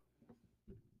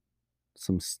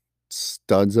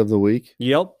studs of the week?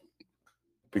 Yep.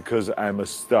 Because I'm a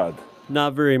stud.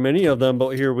 Not very many of them, but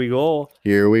here we go.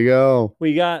 Here we go.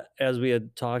 We got, as we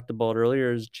had talked about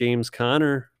earlier, is James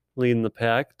Conner leading the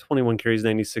pack. 21 carries,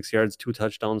 96 yards, 2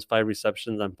 touchdowns, 5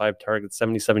 receptions on 5 targets,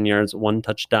 77 yards, 1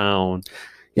 touchdown.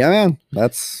 Yeah, man.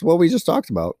 That's what we just talked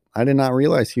about. I did not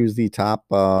realize he was the top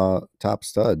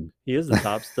stud. He is the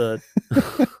top stud.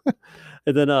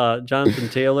 And then Jonathan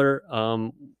Taylor,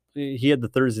 he had the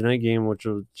Thursday night game, which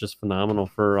was just phenomenal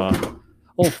for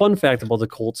fun fact about the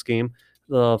Colts game.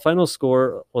 The final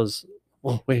score was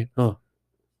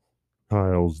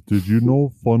Kyles, did you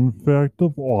know fun fact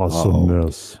of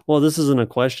awesomeness? well, this isn't a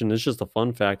question, it's just a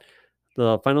fun fact.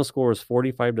 The final score was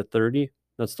 45-30.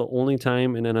 That's the only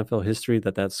time in NFL history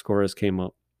that score has came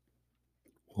up.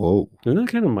 Whoa. Isn't that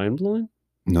kind of mind-blowing?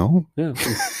 No. Yeah.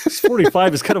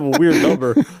 45 is kind of a weird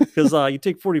number because you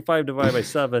take 45 divided by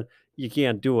 7, you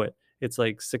can't do it. It's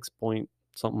like 6 point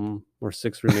something or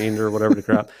 6 remainder or whatever the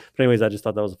crap. But anyways, I just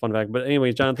thought that was a fun fact. But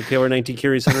anyways, Jonathan Taylor, 19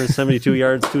 carries, 172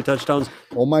 yards, 2 touchdowns.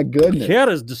 Oh my goodness. Cat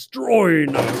is destroyed.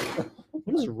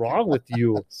 What is wrong with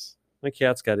you? My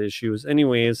cat's got issues.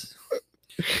 Anyways,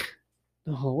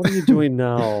 Oh, what are you doing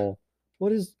now?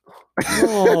 What is?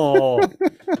 Oh,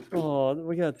 oh,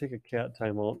 we gotta take a cat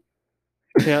timeout.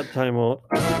 Cat timeout.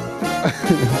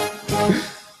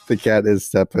 The cat is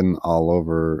stepping all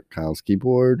over Kyle's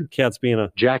keyboard. Cat's being a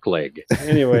Jackleg.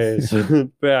 Anyways,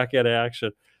 back at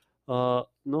action. No,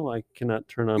 I cannot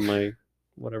turn on my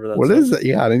whatever that's. What is that?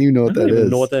 Yeah, I didn't even know I what don't that even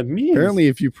is. know what that means. Apparently,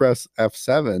 if you press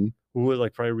F7, Ooh, it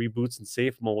like probably reboots in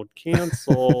safe mode.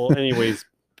 Cancel. Anyways,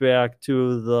 back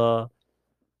to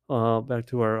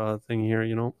our thing here.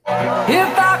 You know. If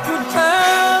I could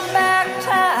turn back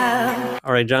time.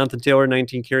 All right, Jonathan Taylor,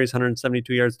 19 carries,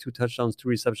 172 yards, 2 touchdowns, 2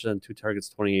 receptions, and 2 targets,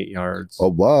 28 yards.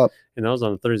 oh, what? And that was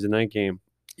on a Thursday night game.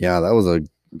 Yeah, that was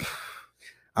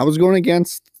I was going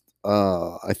against,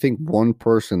 I think one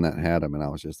person that had him, and I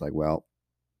was just like, well,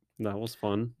 That was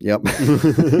fun. yep.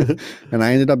 And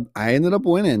I ended up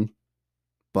winning,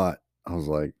 but I was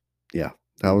like, yeah,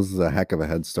 that was a heck of a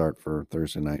head start for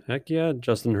Thursday night. Heck yeah.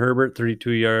 Justin Herbert,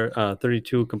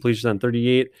 32 completions on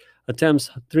 38 attempts,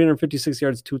 356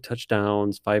 yards, 2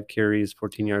 touchdowns, 5 carries,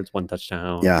 14 yards, 1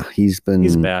 touchdown. Yeah, he's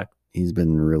back. He's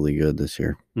been really good this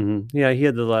year. Yeah, he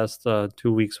had the last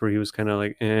 2 weeks where he was kind of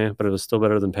like, but it was still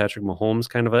better than Patrick Mahomes,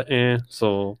 kind of a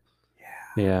So,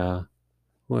 yeah.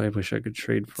 Well, I wish I could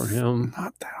trade for him.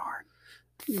 Not that hard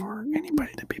for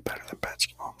anybody to be better than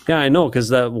Patrick Mahomes. Yeah, I know, because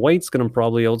that White's going to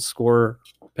probably outscore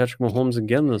Patrick Mahomes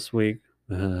again this week.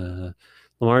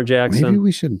 Lamar Jackson. Maybe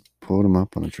we should put him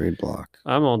up on a trade block.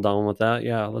 I'm all down with that.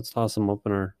 Yeah, let's toss him up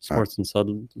in our Sports and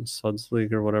Suds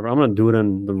League or whatever. I'm going to do it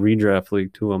in the redraft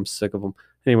league too. I'm sick of them.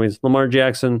 Anyways, Lamar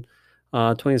Jackson,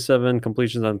 27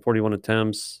 completions on 41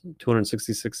 attempts,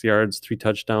 266 yards, 3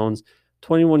 touchdowns,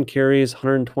 21 carries,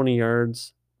 120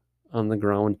 yards on the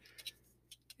ground.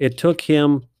 It took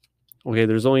him,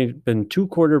 there's only been 2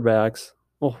 quarterbacks.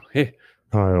 Oh, hey.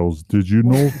 Kyles, did you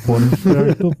know fun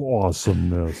fact of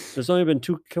awesomeness? There's only been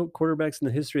 2 quarterbacks in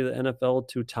the history of the NFL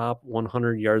to top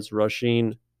 100 yards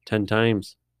rushing 10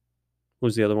 times.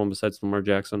 Who's the other one besides Lamar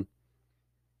Jackson?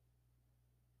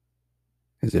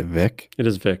 Is it Vic? It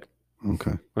is Vic.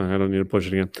 Okay. I don't need to push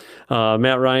it again.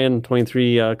 Matt Ryan,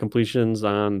 23 completions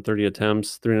on 30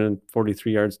 attempts,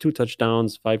 343 yards, 2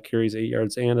 touchdowns, 5 carries, 8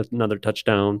 yards, and another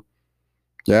touchdown.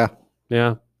 Yeah.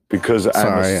 Yeah. Because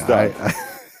I'm a stud.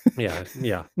 Yeah.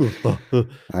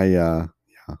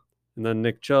 And then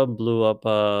Nick Chubb blew up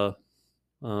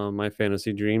my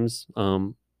fantasy dreams.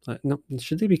 No,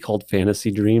 should they be called fantasy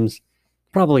dreams?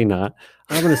 Probably not.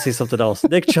 I'm going to say something else.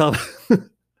 Nick Chubb.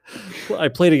 I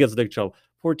played against Nick Chubb.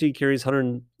 14 carries,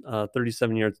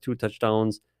 137 yards, 2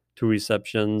 touchdowns, 2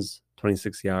 receptions,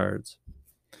 26 yards.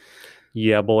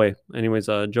 Yeah, boy. Anyways,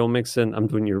 Joe Mixon. I'm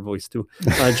doing your voice too.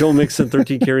 Joe Mixon,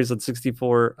 13 carries at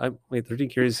 13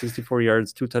 carries, 64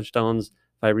 yards, 2 touchdowns,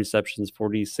 5 receptions,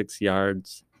 46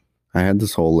 yards. I had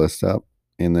this whole list up,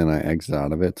 and then I exited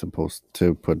out of it to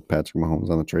put Patrick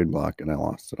Mahomes on the trade block, and I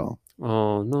lost it all.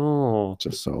 Oh, no.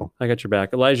 Just so. I got your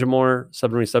back. Elijah Moore,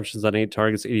 7 receptions on 8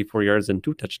 targets, 84 yards, and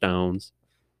 2 touchdowns.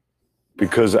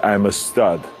 Because I'm a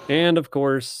stud. And, of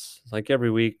course, like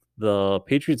every week, the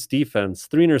Patriots defense,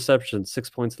 3 interceptions, 6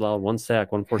 points allowed, 1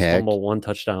 sack, 1 forced fumble, 1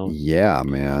 touchdown. Yeah,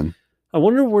 man. I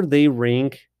wonder where they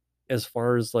rank as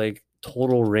far as, like,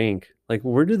 total rank. Like,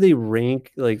 where do they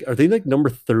rank? Like, are they, like, number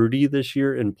 30 this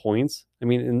year in points? I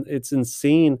mean, it's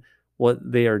insane what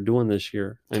they are doing this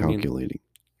year. Calculating.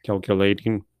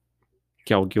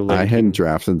 I had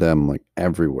drafted them, like,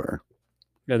 everywhere.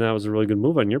 And that was a really good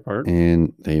move on your part.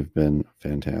 And they've been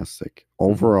fantastic.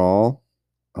 Overall,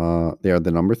 they are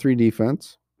the number 3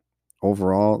 defense.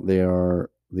 Overall, they are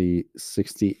the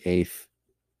 68th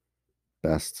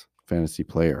best fantasy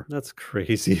player. That's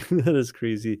crazy. That is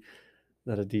crazy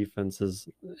that a defense is,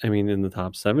 in the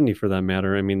top 70 for that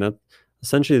matter. That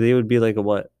essentially they would be like a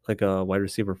what? Like a wide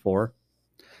receiver 4?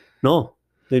 No,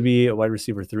 they'd be a wide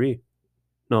receiver 3.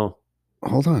 No.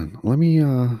 Hold on. Let me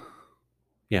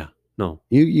Yeah, no.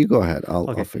 You go ahead.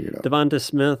 I'll figure it out. Devonta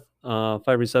Smith, 5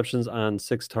 receptions on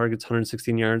 6 targets,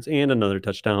 116 yards, and another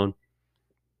touchdown.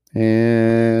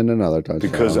 And another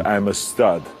touchdown. Because I'm a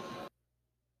stud.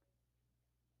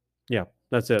 Yeah,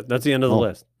 that's it. That's the end of the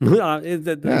list. Like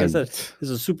I said, this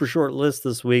is a super short list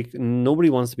this week.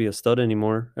 Nobody wants to be a stud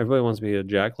anymore. Everybody wants to be a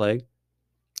jackleg.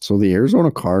 So the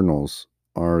Arizona Cardinals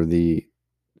are the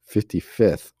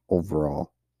 55th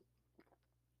overall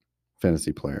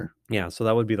fantasy player. Yeah, so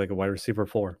that would be like a wide receiver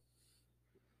 4.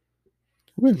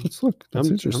 Wait, let's look. That's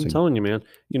interesting. I'm telling you, man.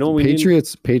 You know,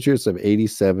 Patriots have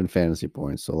 87 fantasy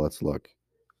points. So let's look.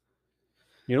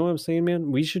 You know what I'm saying,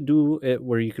 man? We should do it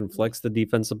where you can flex the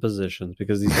defensive positions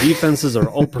because these defenses are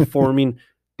outperforming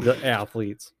the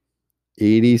athletes.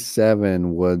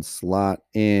 87 would slot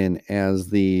in as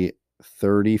the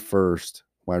 31st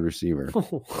wide receiver.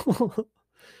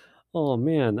 Oh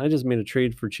man, I just made a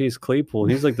trade for Chase Claypool.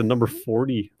 He's like the number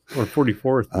 40 or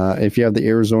 44th. If you have the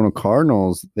Arizona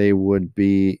Cardinals, they would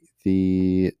be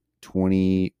the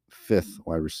 25th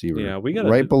wide receiver. Yeah, we got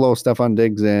right below Stephon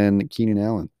Diggs and Keenan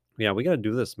Allen. Yeah, we got to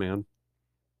do this, man.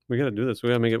 We got to do this. We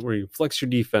got to make it where you flex your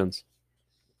defense.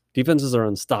 Defenses are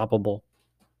unstoppable.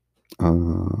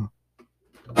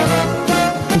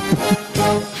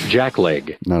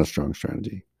 Jackleg. Not a strong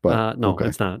strategy, but No, okay.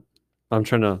 it's not. I'm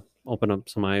trying to open up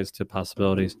some eyes to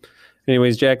possibilities.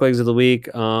 Anyways, Jack Legs of the week.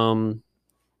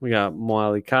 We got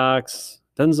Mo Cox,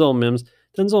 Denzel Mims.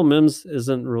 Denzel Mims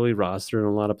isn't really rostered in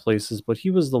a lot of places, but he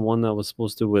was the one that was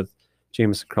supposed to, with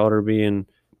Jameson Crowder being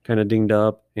kind of dinged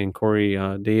up and Corey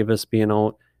Davis being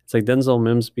out. It's like Denzel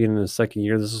Mims being in his second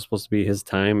year. This is supposed to be his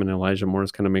time, and Elijah Moore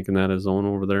is kind of making that his own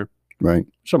over there. Right.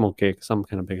 Which I'm okay because I'm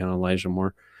kind of big on Elijah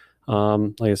Moore.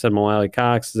 Like I said, Mo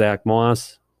Cox, Zach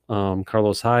Moss,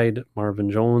 Carlos Hyde, Marvin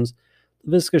Jones,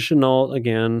 Laviska Shenault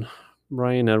again,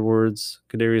 Brian Edwards,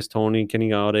 Kadarius Toney, Kenny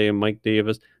Galladay, Mike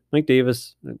Davis. Mike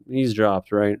Davis, he's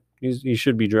dropped, right? He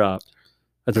should be dropped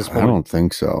at this point. I don't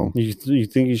think so. You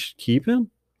think you should keep him?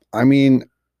 I mean,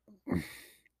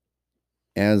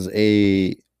 as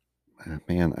a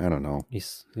man, I don't know.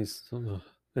 He's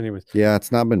anyways. Yeah,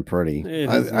 it's not been pretty.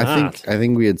 I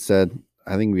think we had said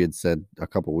a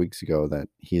couple weeks ago that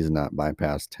he's not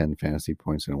bypassed 10 fantasy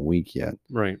points in a week yet.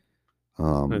 Right.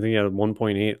 I think he had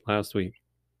 1.8 last week.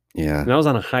 Yeah. And that was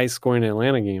on a high scoring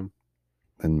Atlanta game.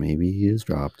 And maybe he is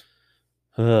dropped.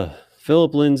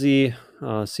 Philip Lindsay,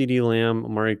 CeeDee Lamb,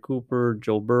 Amari Cooper,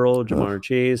 Joe Burrow, Jamar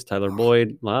Chase, Tyler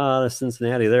Boyd, a lot of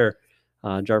Cincinnati there.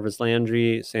 Jarvis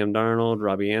Landry, Sam Darnold,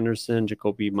 Robbie Anderson,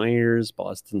 Jacoby Myers,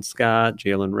 Boston Scott,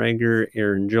 Jalen Reagor,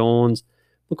 Aaron Jones,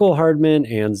 Mecole Hardman,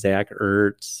 and Zach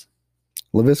Ertz.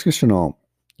 Laviska Shenault.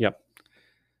 Yep.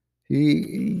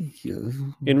 In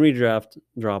redraft,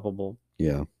 droppable.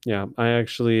 Yeah. Yeah. I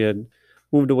actually had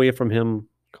moved away from him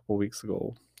a couple weeks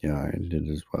ago. Yeah, I did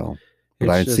as well. But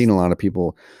It's I had seen a lot of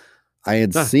people. I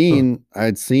had seen,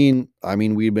 I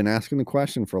mean, we've been asking the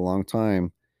question for a long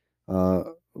time.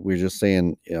 We're just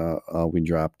saying we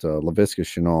dropped Laviska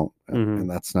Shenault, and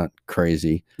that's not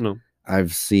crazy. No.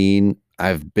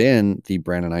 I've been the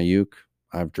Brandon Ayuk.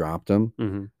 I've dropped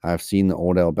him. I've seen the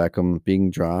Odell Beckham being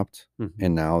dropped.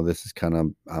 And now this is kind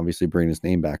of obviously bringing his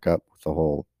name back up with the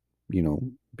whole,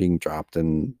 being dropped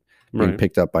and being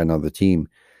picked up by another team.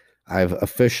 I've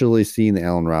officially seen the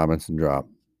Allen Robinson drop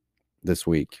this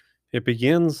week. It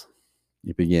begins.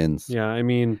 Yeah, I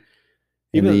mean,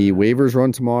 and the waivers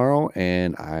run tomorrow,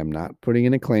 and I'm not putting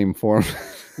in a claim for him.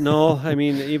 No, I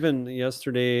mean, even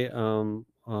yesterday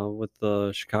with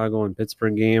the Chicago and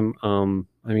Pittsburgh game,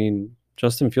 I mean,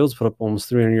 Justin Fields put up almost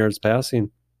 300 yards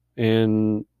passing,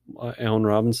 and Allen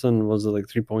Robinson was like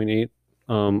 3.8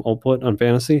 output on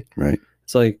fantasy. Right.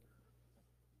 It's like,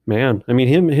 man, I mean,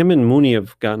 him and Mooney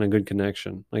have gotten a good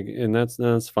connection, like, and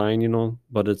that's fine,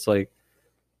 but it's like,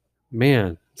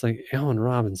 man, it's like Allen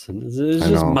Robinson. It's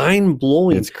just mind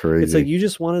blowing. It's crazy. It's like you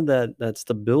just wanted that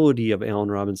stability of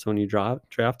Allen Robinson when you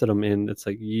drafted him, and it's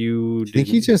like you think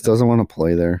he just doesn't want to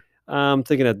play there. I'm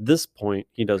thinking at this point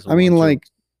he doesn't. I mean, like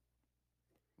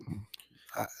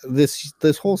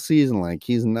this whole season, like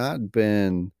he's not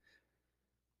been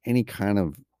any kind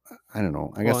of, I don't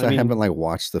know. I guess I haven't like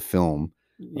watched the film.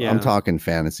 Yeah. I'm talking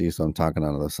fantasy, so I'm talking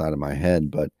out of the side of my head,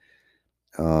 but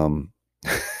how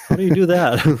do you do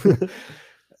that?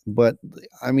 But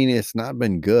I mean, it's not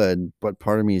been good, but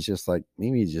part of me is just like,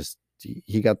 maybe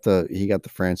he got the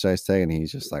franchise tag and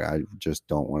he's just like, I just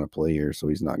don't want to play here. So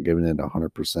he's not giving it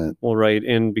 100%. Well, right.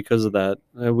 And because of that,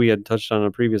 we had touched on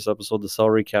a previous episode, the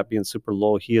salary cap being super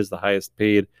low. He is the highest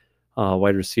paid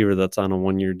wide receiver that's on a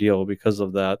 1-year deal because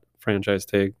of that franchise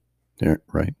tag. Yeah.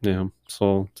 Right. Yeah.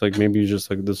 So it's like, maybe you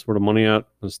just like, this is where the money at,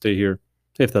 let's stay here.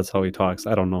 If that's how he talks,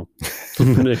 I don't know.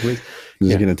 Anyways,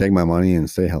 he's going to take my money and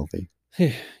stay healthy.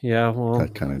 Yeah, well,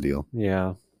 that kind of deal.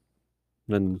 Yeah.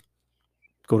 Then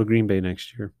go to Green Bay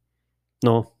next year.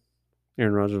 No,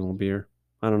 Aaron Rodgers won't be here.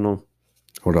 I don't know.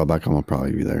 Odell Beckham will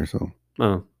probably be there. So,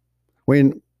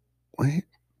 wait.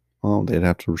 Well, they'd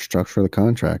have to restructure the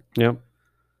contract. Yep.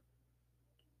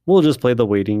 We'll just play the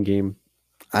waiting game.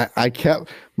 I kept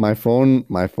my phone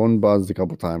buzzed a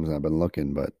couple times and I've been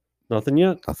looking, but nothing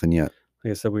yet.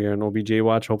 Like I said, we are on OBJ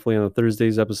watch. Hopefully on the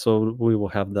Thursday's episode, we will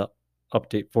have the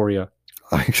update for you.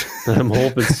 I'm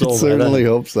hoping so. by Certainly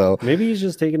then. hope so. Maybe he's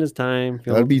just taking his time.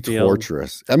 feeling That'd be the field.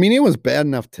 torturous. I mean, it was bad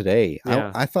enough today.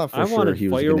 Yeah. I thought for I sure wanted he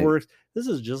was going to. fireworks. This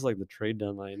is just like the trade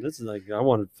deadline. This is like I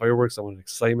wanted fireworks. I wanted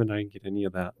excitement. I didn't get any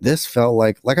of that. This felt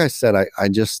like I said,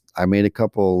 I made a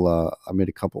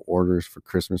couple orders for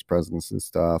Christmas presents and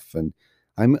stuff, and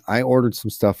I ordered some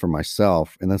stuff for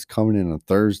myself, and that's coming in on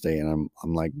Thursday, and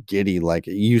I'm like giddy, like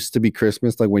it used to be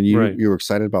Christmas, like when you were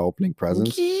excited about opening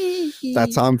presents.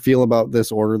 That's how I'm feel about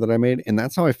this order that I made, and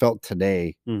that's how I felt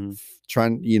today. Mhm.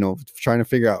 Trying to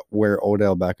figure out where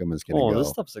Odell Beckham is going to Oh, go. this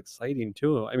stuff's exciting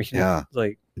too. I mean, Yeah.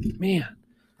 like man,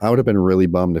 I would have been really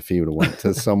bummed if he would have went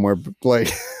to somewhere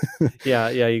like yeah.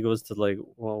 He goes to like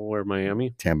where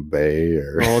Miami. Tampa Bay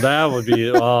or Oh, that'd be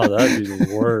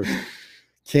the worst.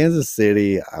 Kansas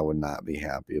City. I would not be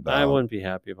happy about. I wouldn't be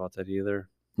happy about that either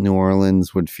New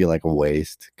Orleans would feel like a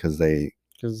waste because they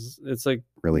because it's like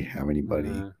really have anybody.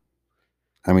 uh,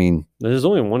 I mean, there's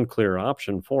only one clear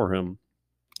option for him: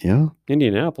 yeah,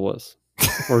 Indianapolis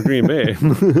or Green Bay.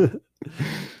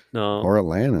 No, or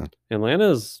Atlanta.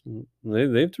 Atlanta's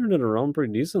they've turned it around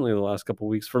pretty decently the last couple of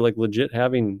weeks for like legit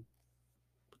having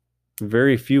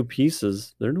very few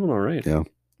pieces. They're doing all right.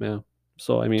 Yeah.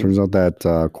 So I mean, Turns out that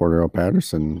Cordero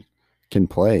Patterson can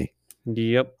play.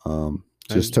 yep.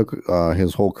 Just took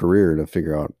his whole career to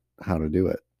figure out how to do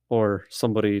it. Or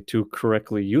somebody to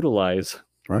correctly utilize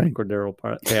Right. Cordero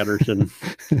Patterson.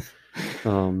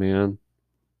 Oh man.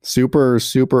 Super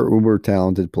uber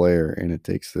talented player, and it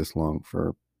takes this long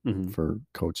for Mhm. for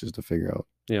coaches to figure out.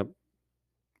 Yep.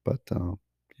 But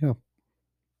yeah.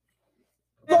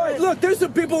 Boys, look, there's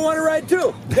some people want to ride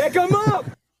too. Pick them up.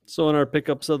 So in our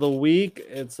pickups of the week,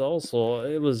 it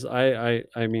was I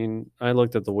mean, I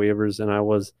looked at the waivers and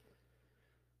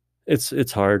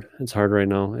it's hard. It's hard right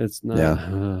now. It's not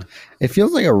Yeah. It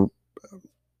feels like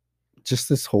just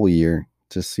this whole year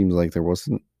just seems like there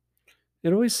wasn't.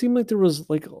 It always seemed like there was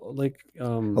like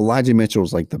Elijah Mitchell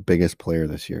was like the biggest player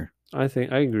this year. I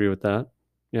think I agree with that.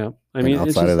 Yeah. I And mean,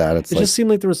 outside of that, it's it like just seemed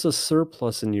like there was a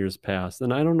surplus in years past.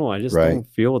 And I don't know. I just Right. don't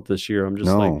feel it this year. I'm just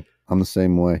no, like, I'm the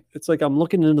same way. it's like I'm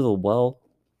looking into the well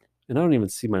and I don't even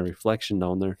see my reflection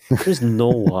down there. There's no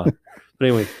water. But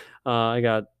anyway, I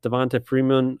got Devonta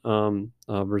Freeman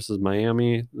versus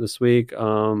Miami this week.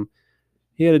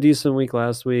 He had a decent week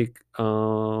last week.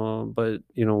 But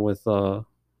with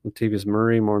Latavius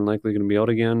Murray more than likely going to be out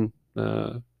again.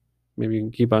 Maybe you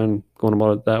can keep on going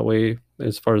about it that way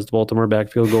as far as the Baltimore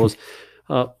backfield goes.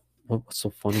 What's so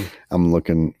funny? I'm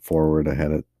looking forward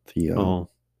ahead at the Oh,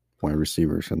 wide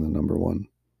receivers and the number one.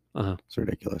 uh-huh. It's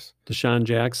ridiculous. Deshaun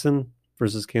Jackson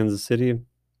versus Kansas City.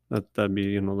 That'd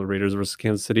be the Raiders versus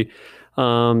Kansas City.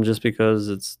 Just because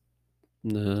it's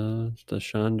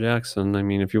Deshaun Jackson. I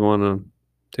mean, if you want to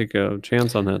take a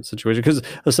chance on that situation, because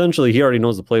essentially he already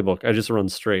knows the playbook. I just run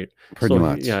straight. Pretty So,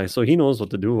 much. Yeah, so he knows what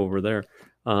to do over there.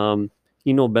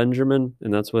 Benjamin,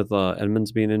 and that's with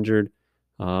Edmonds being injured.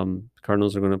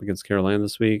 Cardinals are going up against Carolina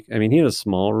this week. I mean, he had a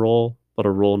small role, but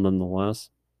a role nonetheless.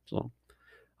 So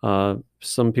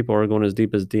some people are going as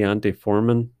deep as Deontay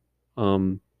Foreman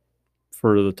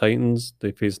for the Titans.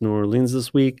 They face New Orleans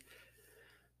this week.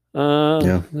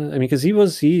 Yeah. I mean, because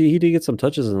he did get some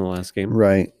touches in the last game.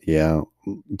 Right. Yeah.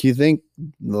 Do you think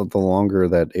the longer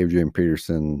that Adrian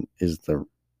Peterson is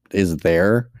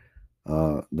there,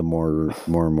 the more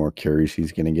and more carries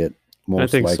he's going to get? Most I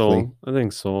think likely. so. I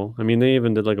think so. I mean, they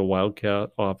even did like a wildcat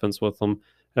offense with him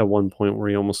at one point where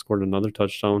he almost scored another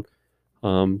touchdown.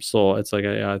 So it's like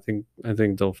I think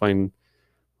they'll find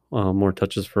more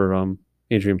touches for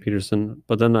Adrian Peterson.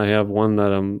 But then I have one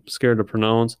that I'm scared to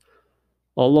pronounce.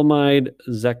 Olamide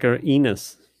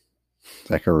Zacchaeus.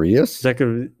 Zacharias?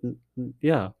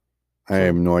 Yeah. I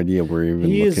have no idea where you're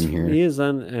even looking here. He is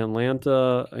in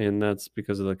Atlanta, and that's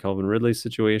because of the Calvin Ridley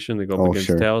situation. They go up against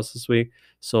sure. Dallas this week.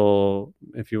 So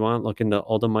if you want, look into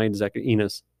Olamide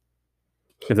Zacchaeus.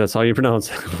 If that's how you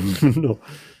pronounce it. No.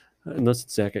 Unless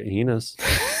it's Zacchaeus.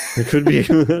 It could be. I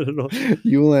don't know.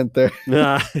 You went there.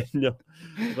 Nah, no.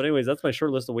 But anyways, that's my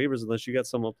short list of waivers, unless you got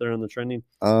some up there on the trending.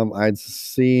 I'd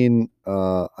seen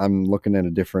I'm looking at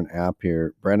a different app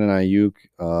here. Brandon Ayuk,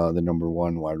 the number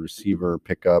one wide receiver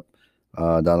pickup,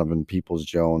 Donovan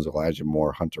Peoples-Jones, Elijah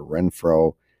Moore, Hunter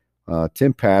Renfrow,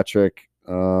 Tim Patrick,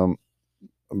 Brandon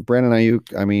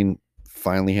Ayuk, I mean,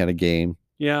 finally had a game.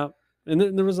 Yeah. And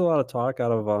then there was a lot of talk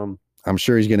out of I'm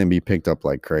sure he's gonna be picked up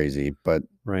like crazy, but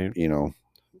right.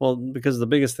 Well, because the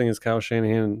biggest thing is Kyle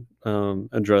Shanahan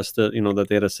addressed it, that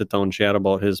they had to sit down and chat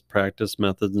about his practice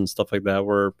methods and stuff like that,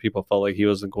 where people felt like he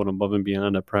wasn't going above and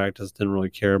beyond at practice, didn't really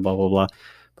care, blah, blah, blah.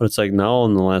 But it's like now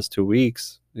in the last 2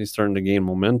 weeks, he's starting to gain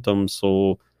momentum.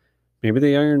 So maybe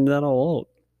they ironed that all out,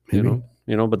 maybe.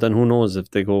 But then who knows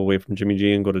if they go away from Jimmy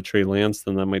G and go to Trey Lance,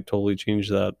 then that might totally change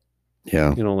that,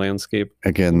 Yeah. landscape.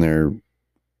 Again, their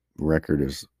record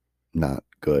is not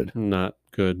good. Not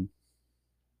good.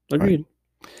 Agreed.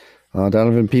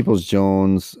 Donovan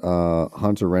Peoples-Jones,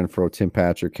 Hunter Renfrow, Tim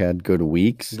Patrick had good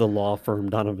weeks. The law firm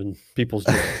Donovan Peoples.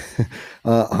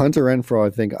 Hunter Renfrow, I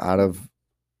think, out of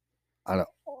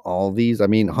all these, I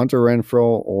mean, Hunter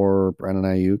Renfrow or Brandon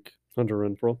Ayuk. Hunter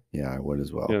Renfrow. Yeah, I would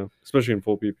as well. Yeah, especially in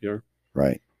full PPR.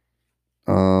 Right.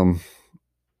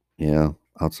 Yeah.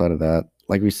 Outside of that,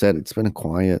 like we said, it's been a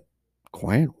quiet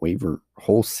waiver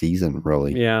whole season,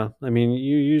 really. Yeah, I mean,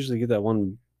 you usually get that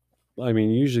one. I mean,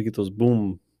 you usually get those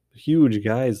boom, huge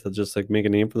guys that just like make a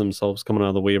name for themselves coming out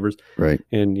of the waivers. Right.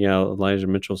 And yeah, Elijah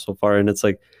Mitchell so far, and it's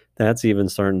like that's even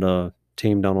starting to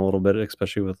tame down a little bit,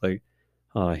 especially with like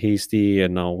Hasty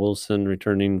and now Wilson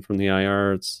returning from the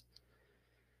IR.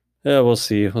 We'll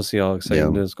see. We'll see how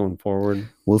exciting it is going forward.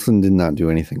 Wilson did not do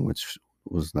anything, which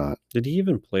was not. Did he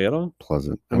even play at all?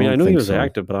 Pleasant. I mean, I know he think was so.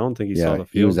 active, but I don't think he saw the field.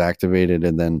 He was activated,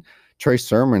 and then Trey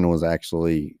Sermon was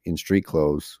actually in street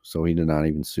clothes, so he did not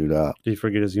even suit up. Did he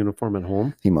forget his uniform at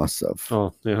home? He must have.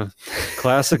 Oh, yeah.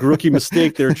 Classic rookie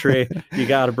mistake there, Trey. You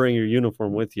got to bring your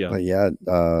uniform with you. But yeah,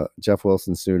 Jeff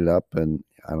Wilson suited up, and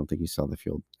I don't think he saw the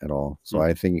field at all. So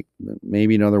I think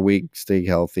maybe another week, stay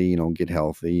healthy, get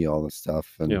healthy, all this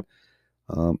stuff. And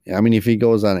I mean, if he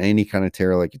goes on any kind of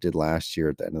tear like he did last year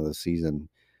at the end of the season,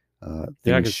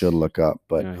 things should look up.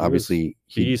 But obviously,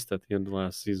 he beast at the end of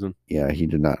last season. Yeah, he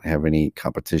did not have any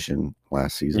competition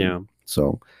last season. Yeah.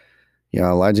 So, yeah,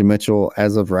 Elijah Mitchell,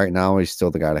 as of right now, he's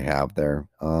still the guy to have there.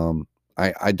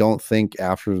 I don't think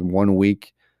after 1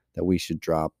 week that we should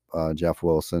drop Jeff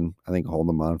Wilson. I think hold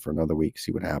him on for another week,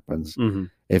 see what happens. Mm-hmm.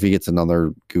 If he gets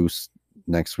another goose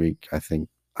next week, I think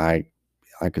I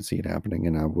could see it happening,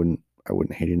 and I wouldn't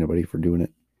hate anybody for doing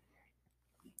it.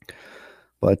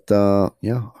 But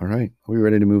yeah, all right. Are we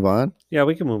ready to move on? Yeah,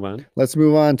 we can move on. Let's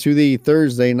move on to the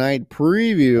Thursday night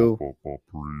preview.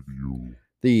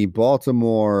 The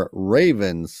Baltimore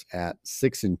Ravens at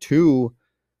 6-2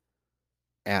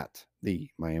 at the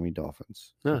Miami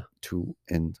Dolphins. 2-7.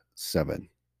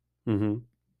 Mm-hmm.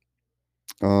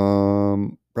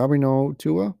 Probably no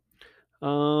Tua.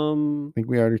 I think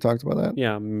we already talked about that.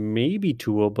 Yeah, maybe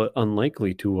Tua, but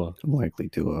unlikely Tua. Unlikely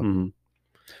Tua. Mm-hmm.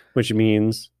 Which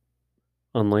means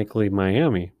unlikely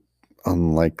Miami.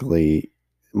 Unlikely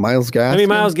Myles Gaskin. I mean,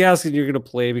 Myles Gaskin, you're going to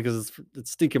play because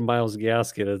it's stinking Myles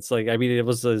Gaskin. It's like, I mean, it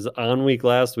was his on week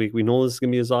last week. We know this is going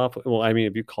to be his off. Well, I mean,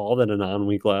 if you called it an on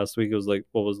week last week, it was like,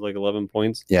 11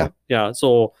 points? Yeah. Yeah.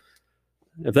 So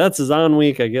if that's his on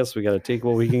week, I guess we got to take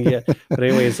what we can get. But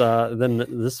anyways, then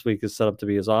this week is set up to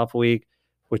be his off week,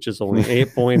 which is only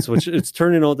 8 points, which it's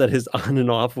turning out that his on and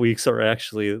off weeks are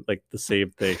actually like the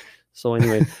same thing. So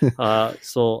anyway,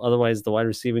 so otherwise the wide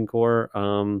receiving core,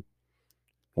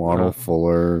 Waddle,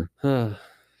 Fuller. I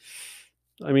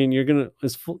mean, you're gonna.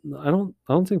 I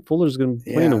don't think Fuller's gonna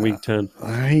play in a week 10.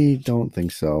 I don't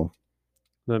think so.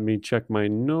 Let me check my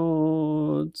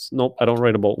notes. Nope, I don't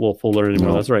write about Will Fuller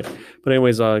anymore. No. That's right. But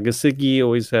anyways, Gesicki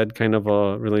always had kind of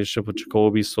a relationship with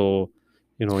Jacoby, so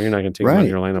you're not gonna take him out of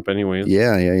your lineup anyways.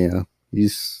 Yeah.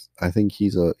 I think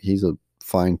he's a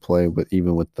fine play, but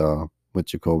even with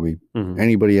Jacoby. Mm-hmm.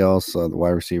 Anybody else, the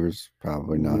wide receivers,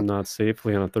 probably not. Not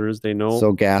safely on a Thursday, no.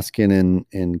 So Gaskin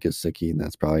and Gesicki, and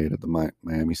that's probably it at the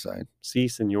Miami side. See,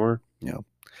 senor. Yeah.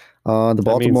 The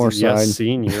Baltimore side. Yes,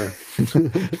 senior.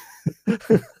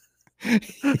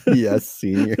 Yes,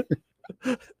 senior.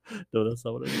 No, that's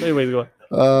not what it is. Anyways, go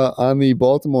on. On the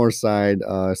Baltimore side,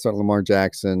 starting Lamar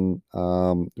Jackson,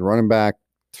 the running back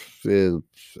is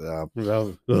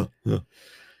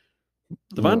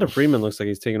Devonta Freeman looks like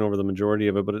he's taking over the majority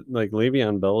of it, but like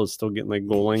Le'Veon Bell is still getting like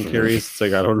goal line carries. It's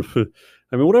like, I don't know.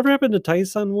 I mean, whatever happened to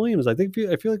Tyson Williams? I feel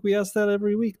like we ask that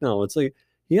every week now. It's like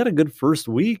he had a good first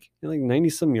week, like 90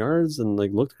 some yards and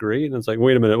like looked great. And it's like,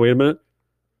 wait a minute.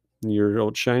 You're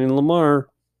outshining Lamar.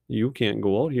 You can't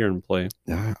go out here and play.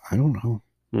 I don't know.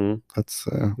 Mm-hmm. That's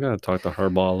I gotta talk to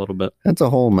Harbaugh a little bit. That's a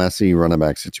whole messy running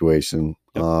back situation.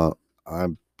 Yep. I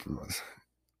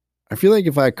feel like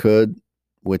if I could,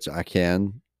 which I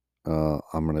can,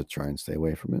 I'm gonna try and stay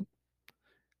away from it.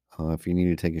 If you need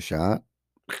to take a shot,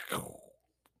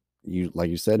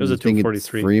 like you said, It was you a think it's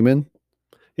 243. Freeman?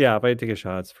 Yeah, if I take a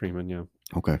shot, it's Freeman. Yeah,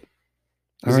 Okay.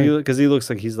 All right. because he looks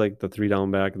like he's like the 3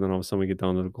 down back, and then all of a sudden we get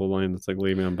down to the goal line. It's like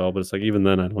Le'Veon Bell, but it's like even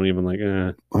then I don't even like.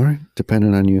 All right,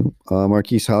 depending on you.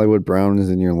 Marquise Hollywood Brown is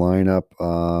in your lineup.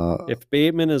 If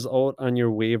Bateman is out on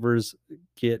your waivers,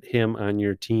 get him on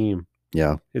your team.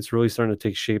 Yeah. It's really starting to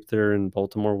take shape there in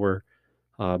Baltimore, where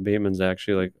Bateman's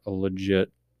actually like a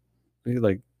legit,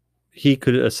 like he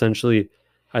could essentially,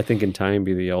 I think, in time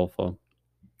be the alpha.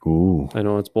 Ooh. I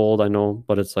know it's bold, I know,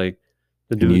 but it's like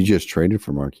the And dude. you just traded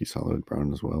for Marquise Hollywood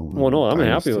Brown as well. Well, no, I'm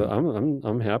happy with Dynasty.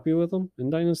 I'm happy with him in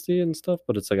Dynasty and stuff,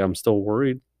 but it's like I'm still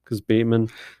worried because Bateman,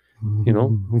 you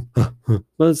know.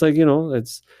 But it's like, you know,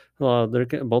 it's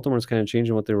Baltimore's kind of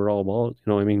changing what they were all about.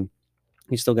 You know, I mean,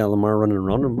 he still got Lamar running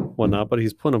around him, whatnot, but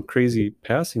he's putting up crazy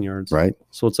passing yards. Right.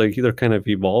 So it's like they're kind of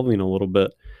evolving a little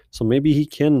bit. So maybe he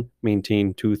can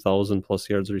maintain 2,000 plus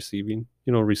yards receiving,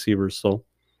 you know, receivers. So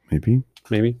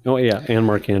Maybe. Oh, yeah. And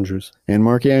Mark Andrews. And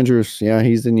Mark Andrews. Yeah,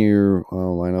 he's in your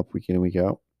lineup week in and week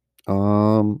out.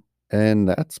 And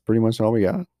that's pretty much all we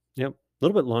got. Yep. A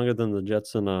little bit longer than the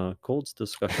Jets and Colts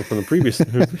discussion from the previous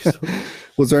episode.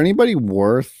 Was there anybody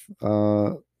worth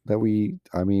that we,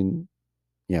 I mean,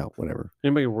 yeah, whatever.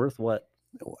 Anybody worth what?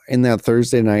 In that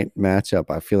Thursday night matchup,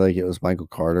 I feel like it was Michael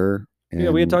Carter. Yeah,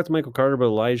 we had and- talked to Michael Carter, but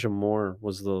Elijah Moore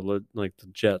was the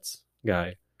Jets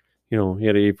guy. You know, he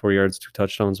had 84 yards, 2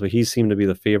 touchdowns, but he seemed to be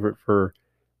the favorite for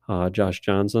Josh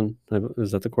Johnson.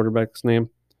 Is that the quarterback's name?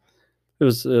 It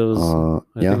was. I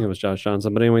think it was Josh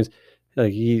Johnson. But anyways,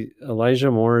 like Elijah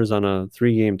Moore is on a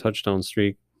 3-game touchdown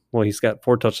streak. Well, he's got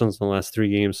 4 touchdowns in the last 3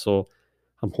 games. So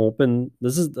I'm hoping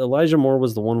Elijah Moore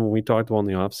was the one when we talked about in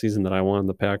the offseason that I wanted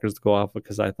the Packers to go off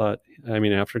because I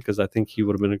think he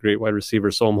would have been a great wide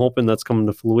receiver. So I'm hoping that's coming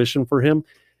to fruition for him.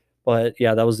 But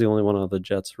yeah, that was the only one of the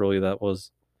Jets really that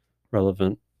was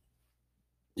relevant.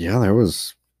 Yeah, there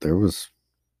was,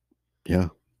 yeah.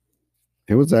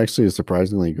 It was actually a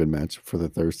surprisingly good match for the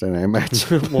Thursday night match.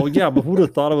 Well, yeah, but who'd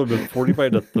have thought it would have been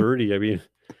 45 to 30? I mean,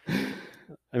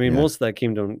 Yeah. most of that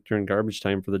came during garbage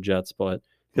time for the Jets, but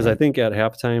because I Right. think at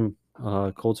halftime,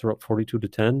 Colts were up 42 to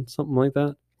 10, something like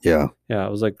that. Yeah. Yeah,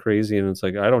 it was like crazy, and it's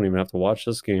like I don't even have to watch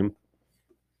this game.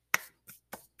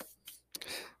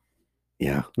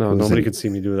 Yeah. No, It was nobody an- could see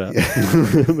me do that.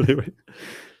 Yeah. But anyway,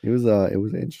 It was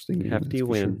an interesting game. hefty that's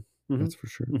for sure. win. Mhm, That's for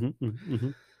sure. mhm, mhm,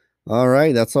 mhm. All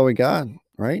right, that's all we got.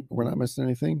 Right? We're not missing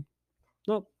anything.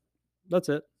 Nope, that's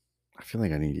it. I feel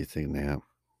like I need to take a nap.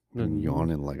 I'm Mm,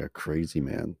 yawning like a crazy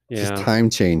man. Yeah. Just time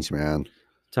change, man.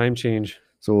 Time change.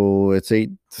 So it's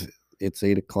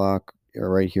 8:00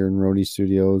 right here in Rhodey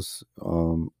Studios.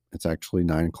 It's actually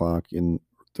 9:00 in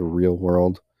the real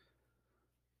world.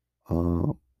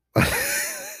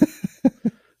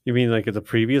 You mean like at the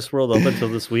previous world up until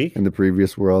this week? In the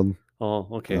previous world, Oh,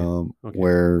 okay. Okay.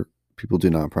 where people do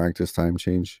not practice time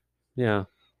change. Yeah,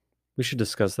 we should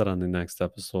discuss that on the next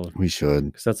episode We should.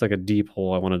 because that's like a deep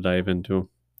hole I want to dive into.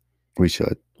 We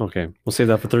should. Okay, we'll save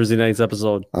that for Thursday night's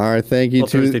episode. All right. Thank you Well,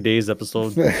 Thursday to day's episode.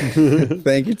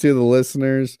 thank you to the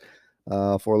listeners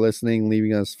for listening,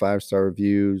 leaving us 5-star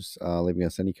reviews, leaving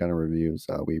us any kind of reviews.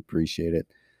 We appreciate it.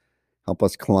 Help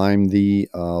us climb the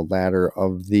ladder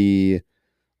of the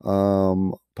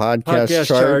podcast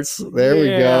charts. There we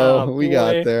Yeah, go. We boy.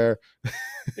 got there.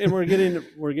 And we're getting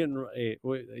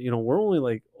we're only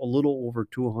like a little over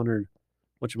 200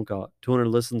 200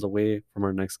 listens away from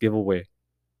our next giveaway.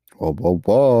 Whoa, whoa,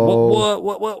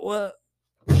 whoa. What?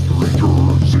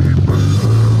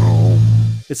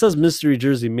 It says Mystery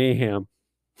Jersey Mayhem.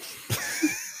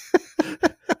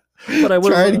 But I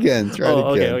would Try it again. Try it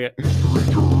again. Okay.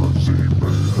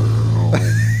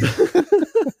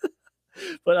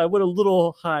 But I went a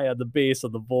little high on the bass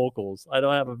of the vocals. I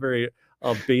don't have a very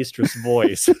bastrous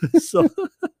voice. So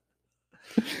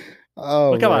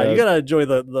Oh, come on, man. you gotta enjoy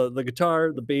the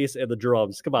guitar, the bass, and the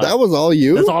drums. Come on. That was all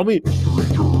you? That's all me.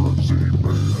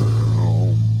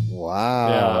 Wow.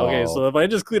 Yeah, okay. So if I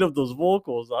just clean up those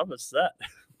vocals, I'm a set.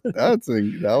 that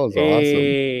was awesome.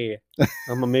 Hey,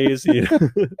 I'm amazing.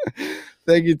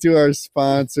 Thank you to our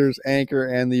sponsors, Anchor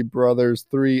and the Brothers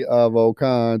 3 of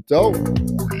Oconto.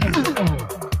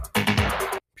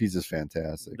 Pizza's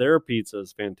fantastic. Their pizza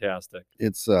is fantastic.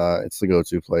 It's the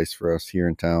go-to place for us here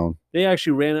in town. They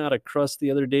actually ran out of crust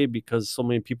the other day because so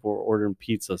many people were ordering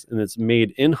pizzas, and it's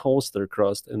made in-house, their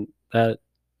crust, and that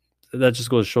just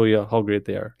goes to show you how great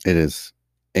they are. It is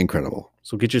incredible.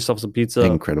 So get yourself some pizza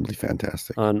Incredibly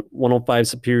fantastic. on 105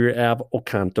 Superior Ave,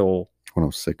 Oconto.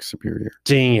 106 Superior.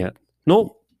 Dang it.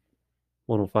 Nope.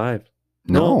 105.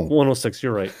 No. 106.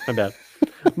 You're right. My bad.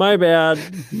 My bad.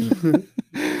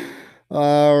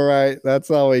 All right.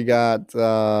 That's all we got.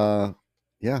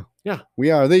 Yeah. We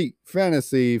are the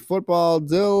Fantasy Football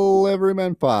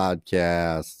Deliveryman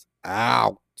Podcast.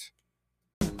 Ow.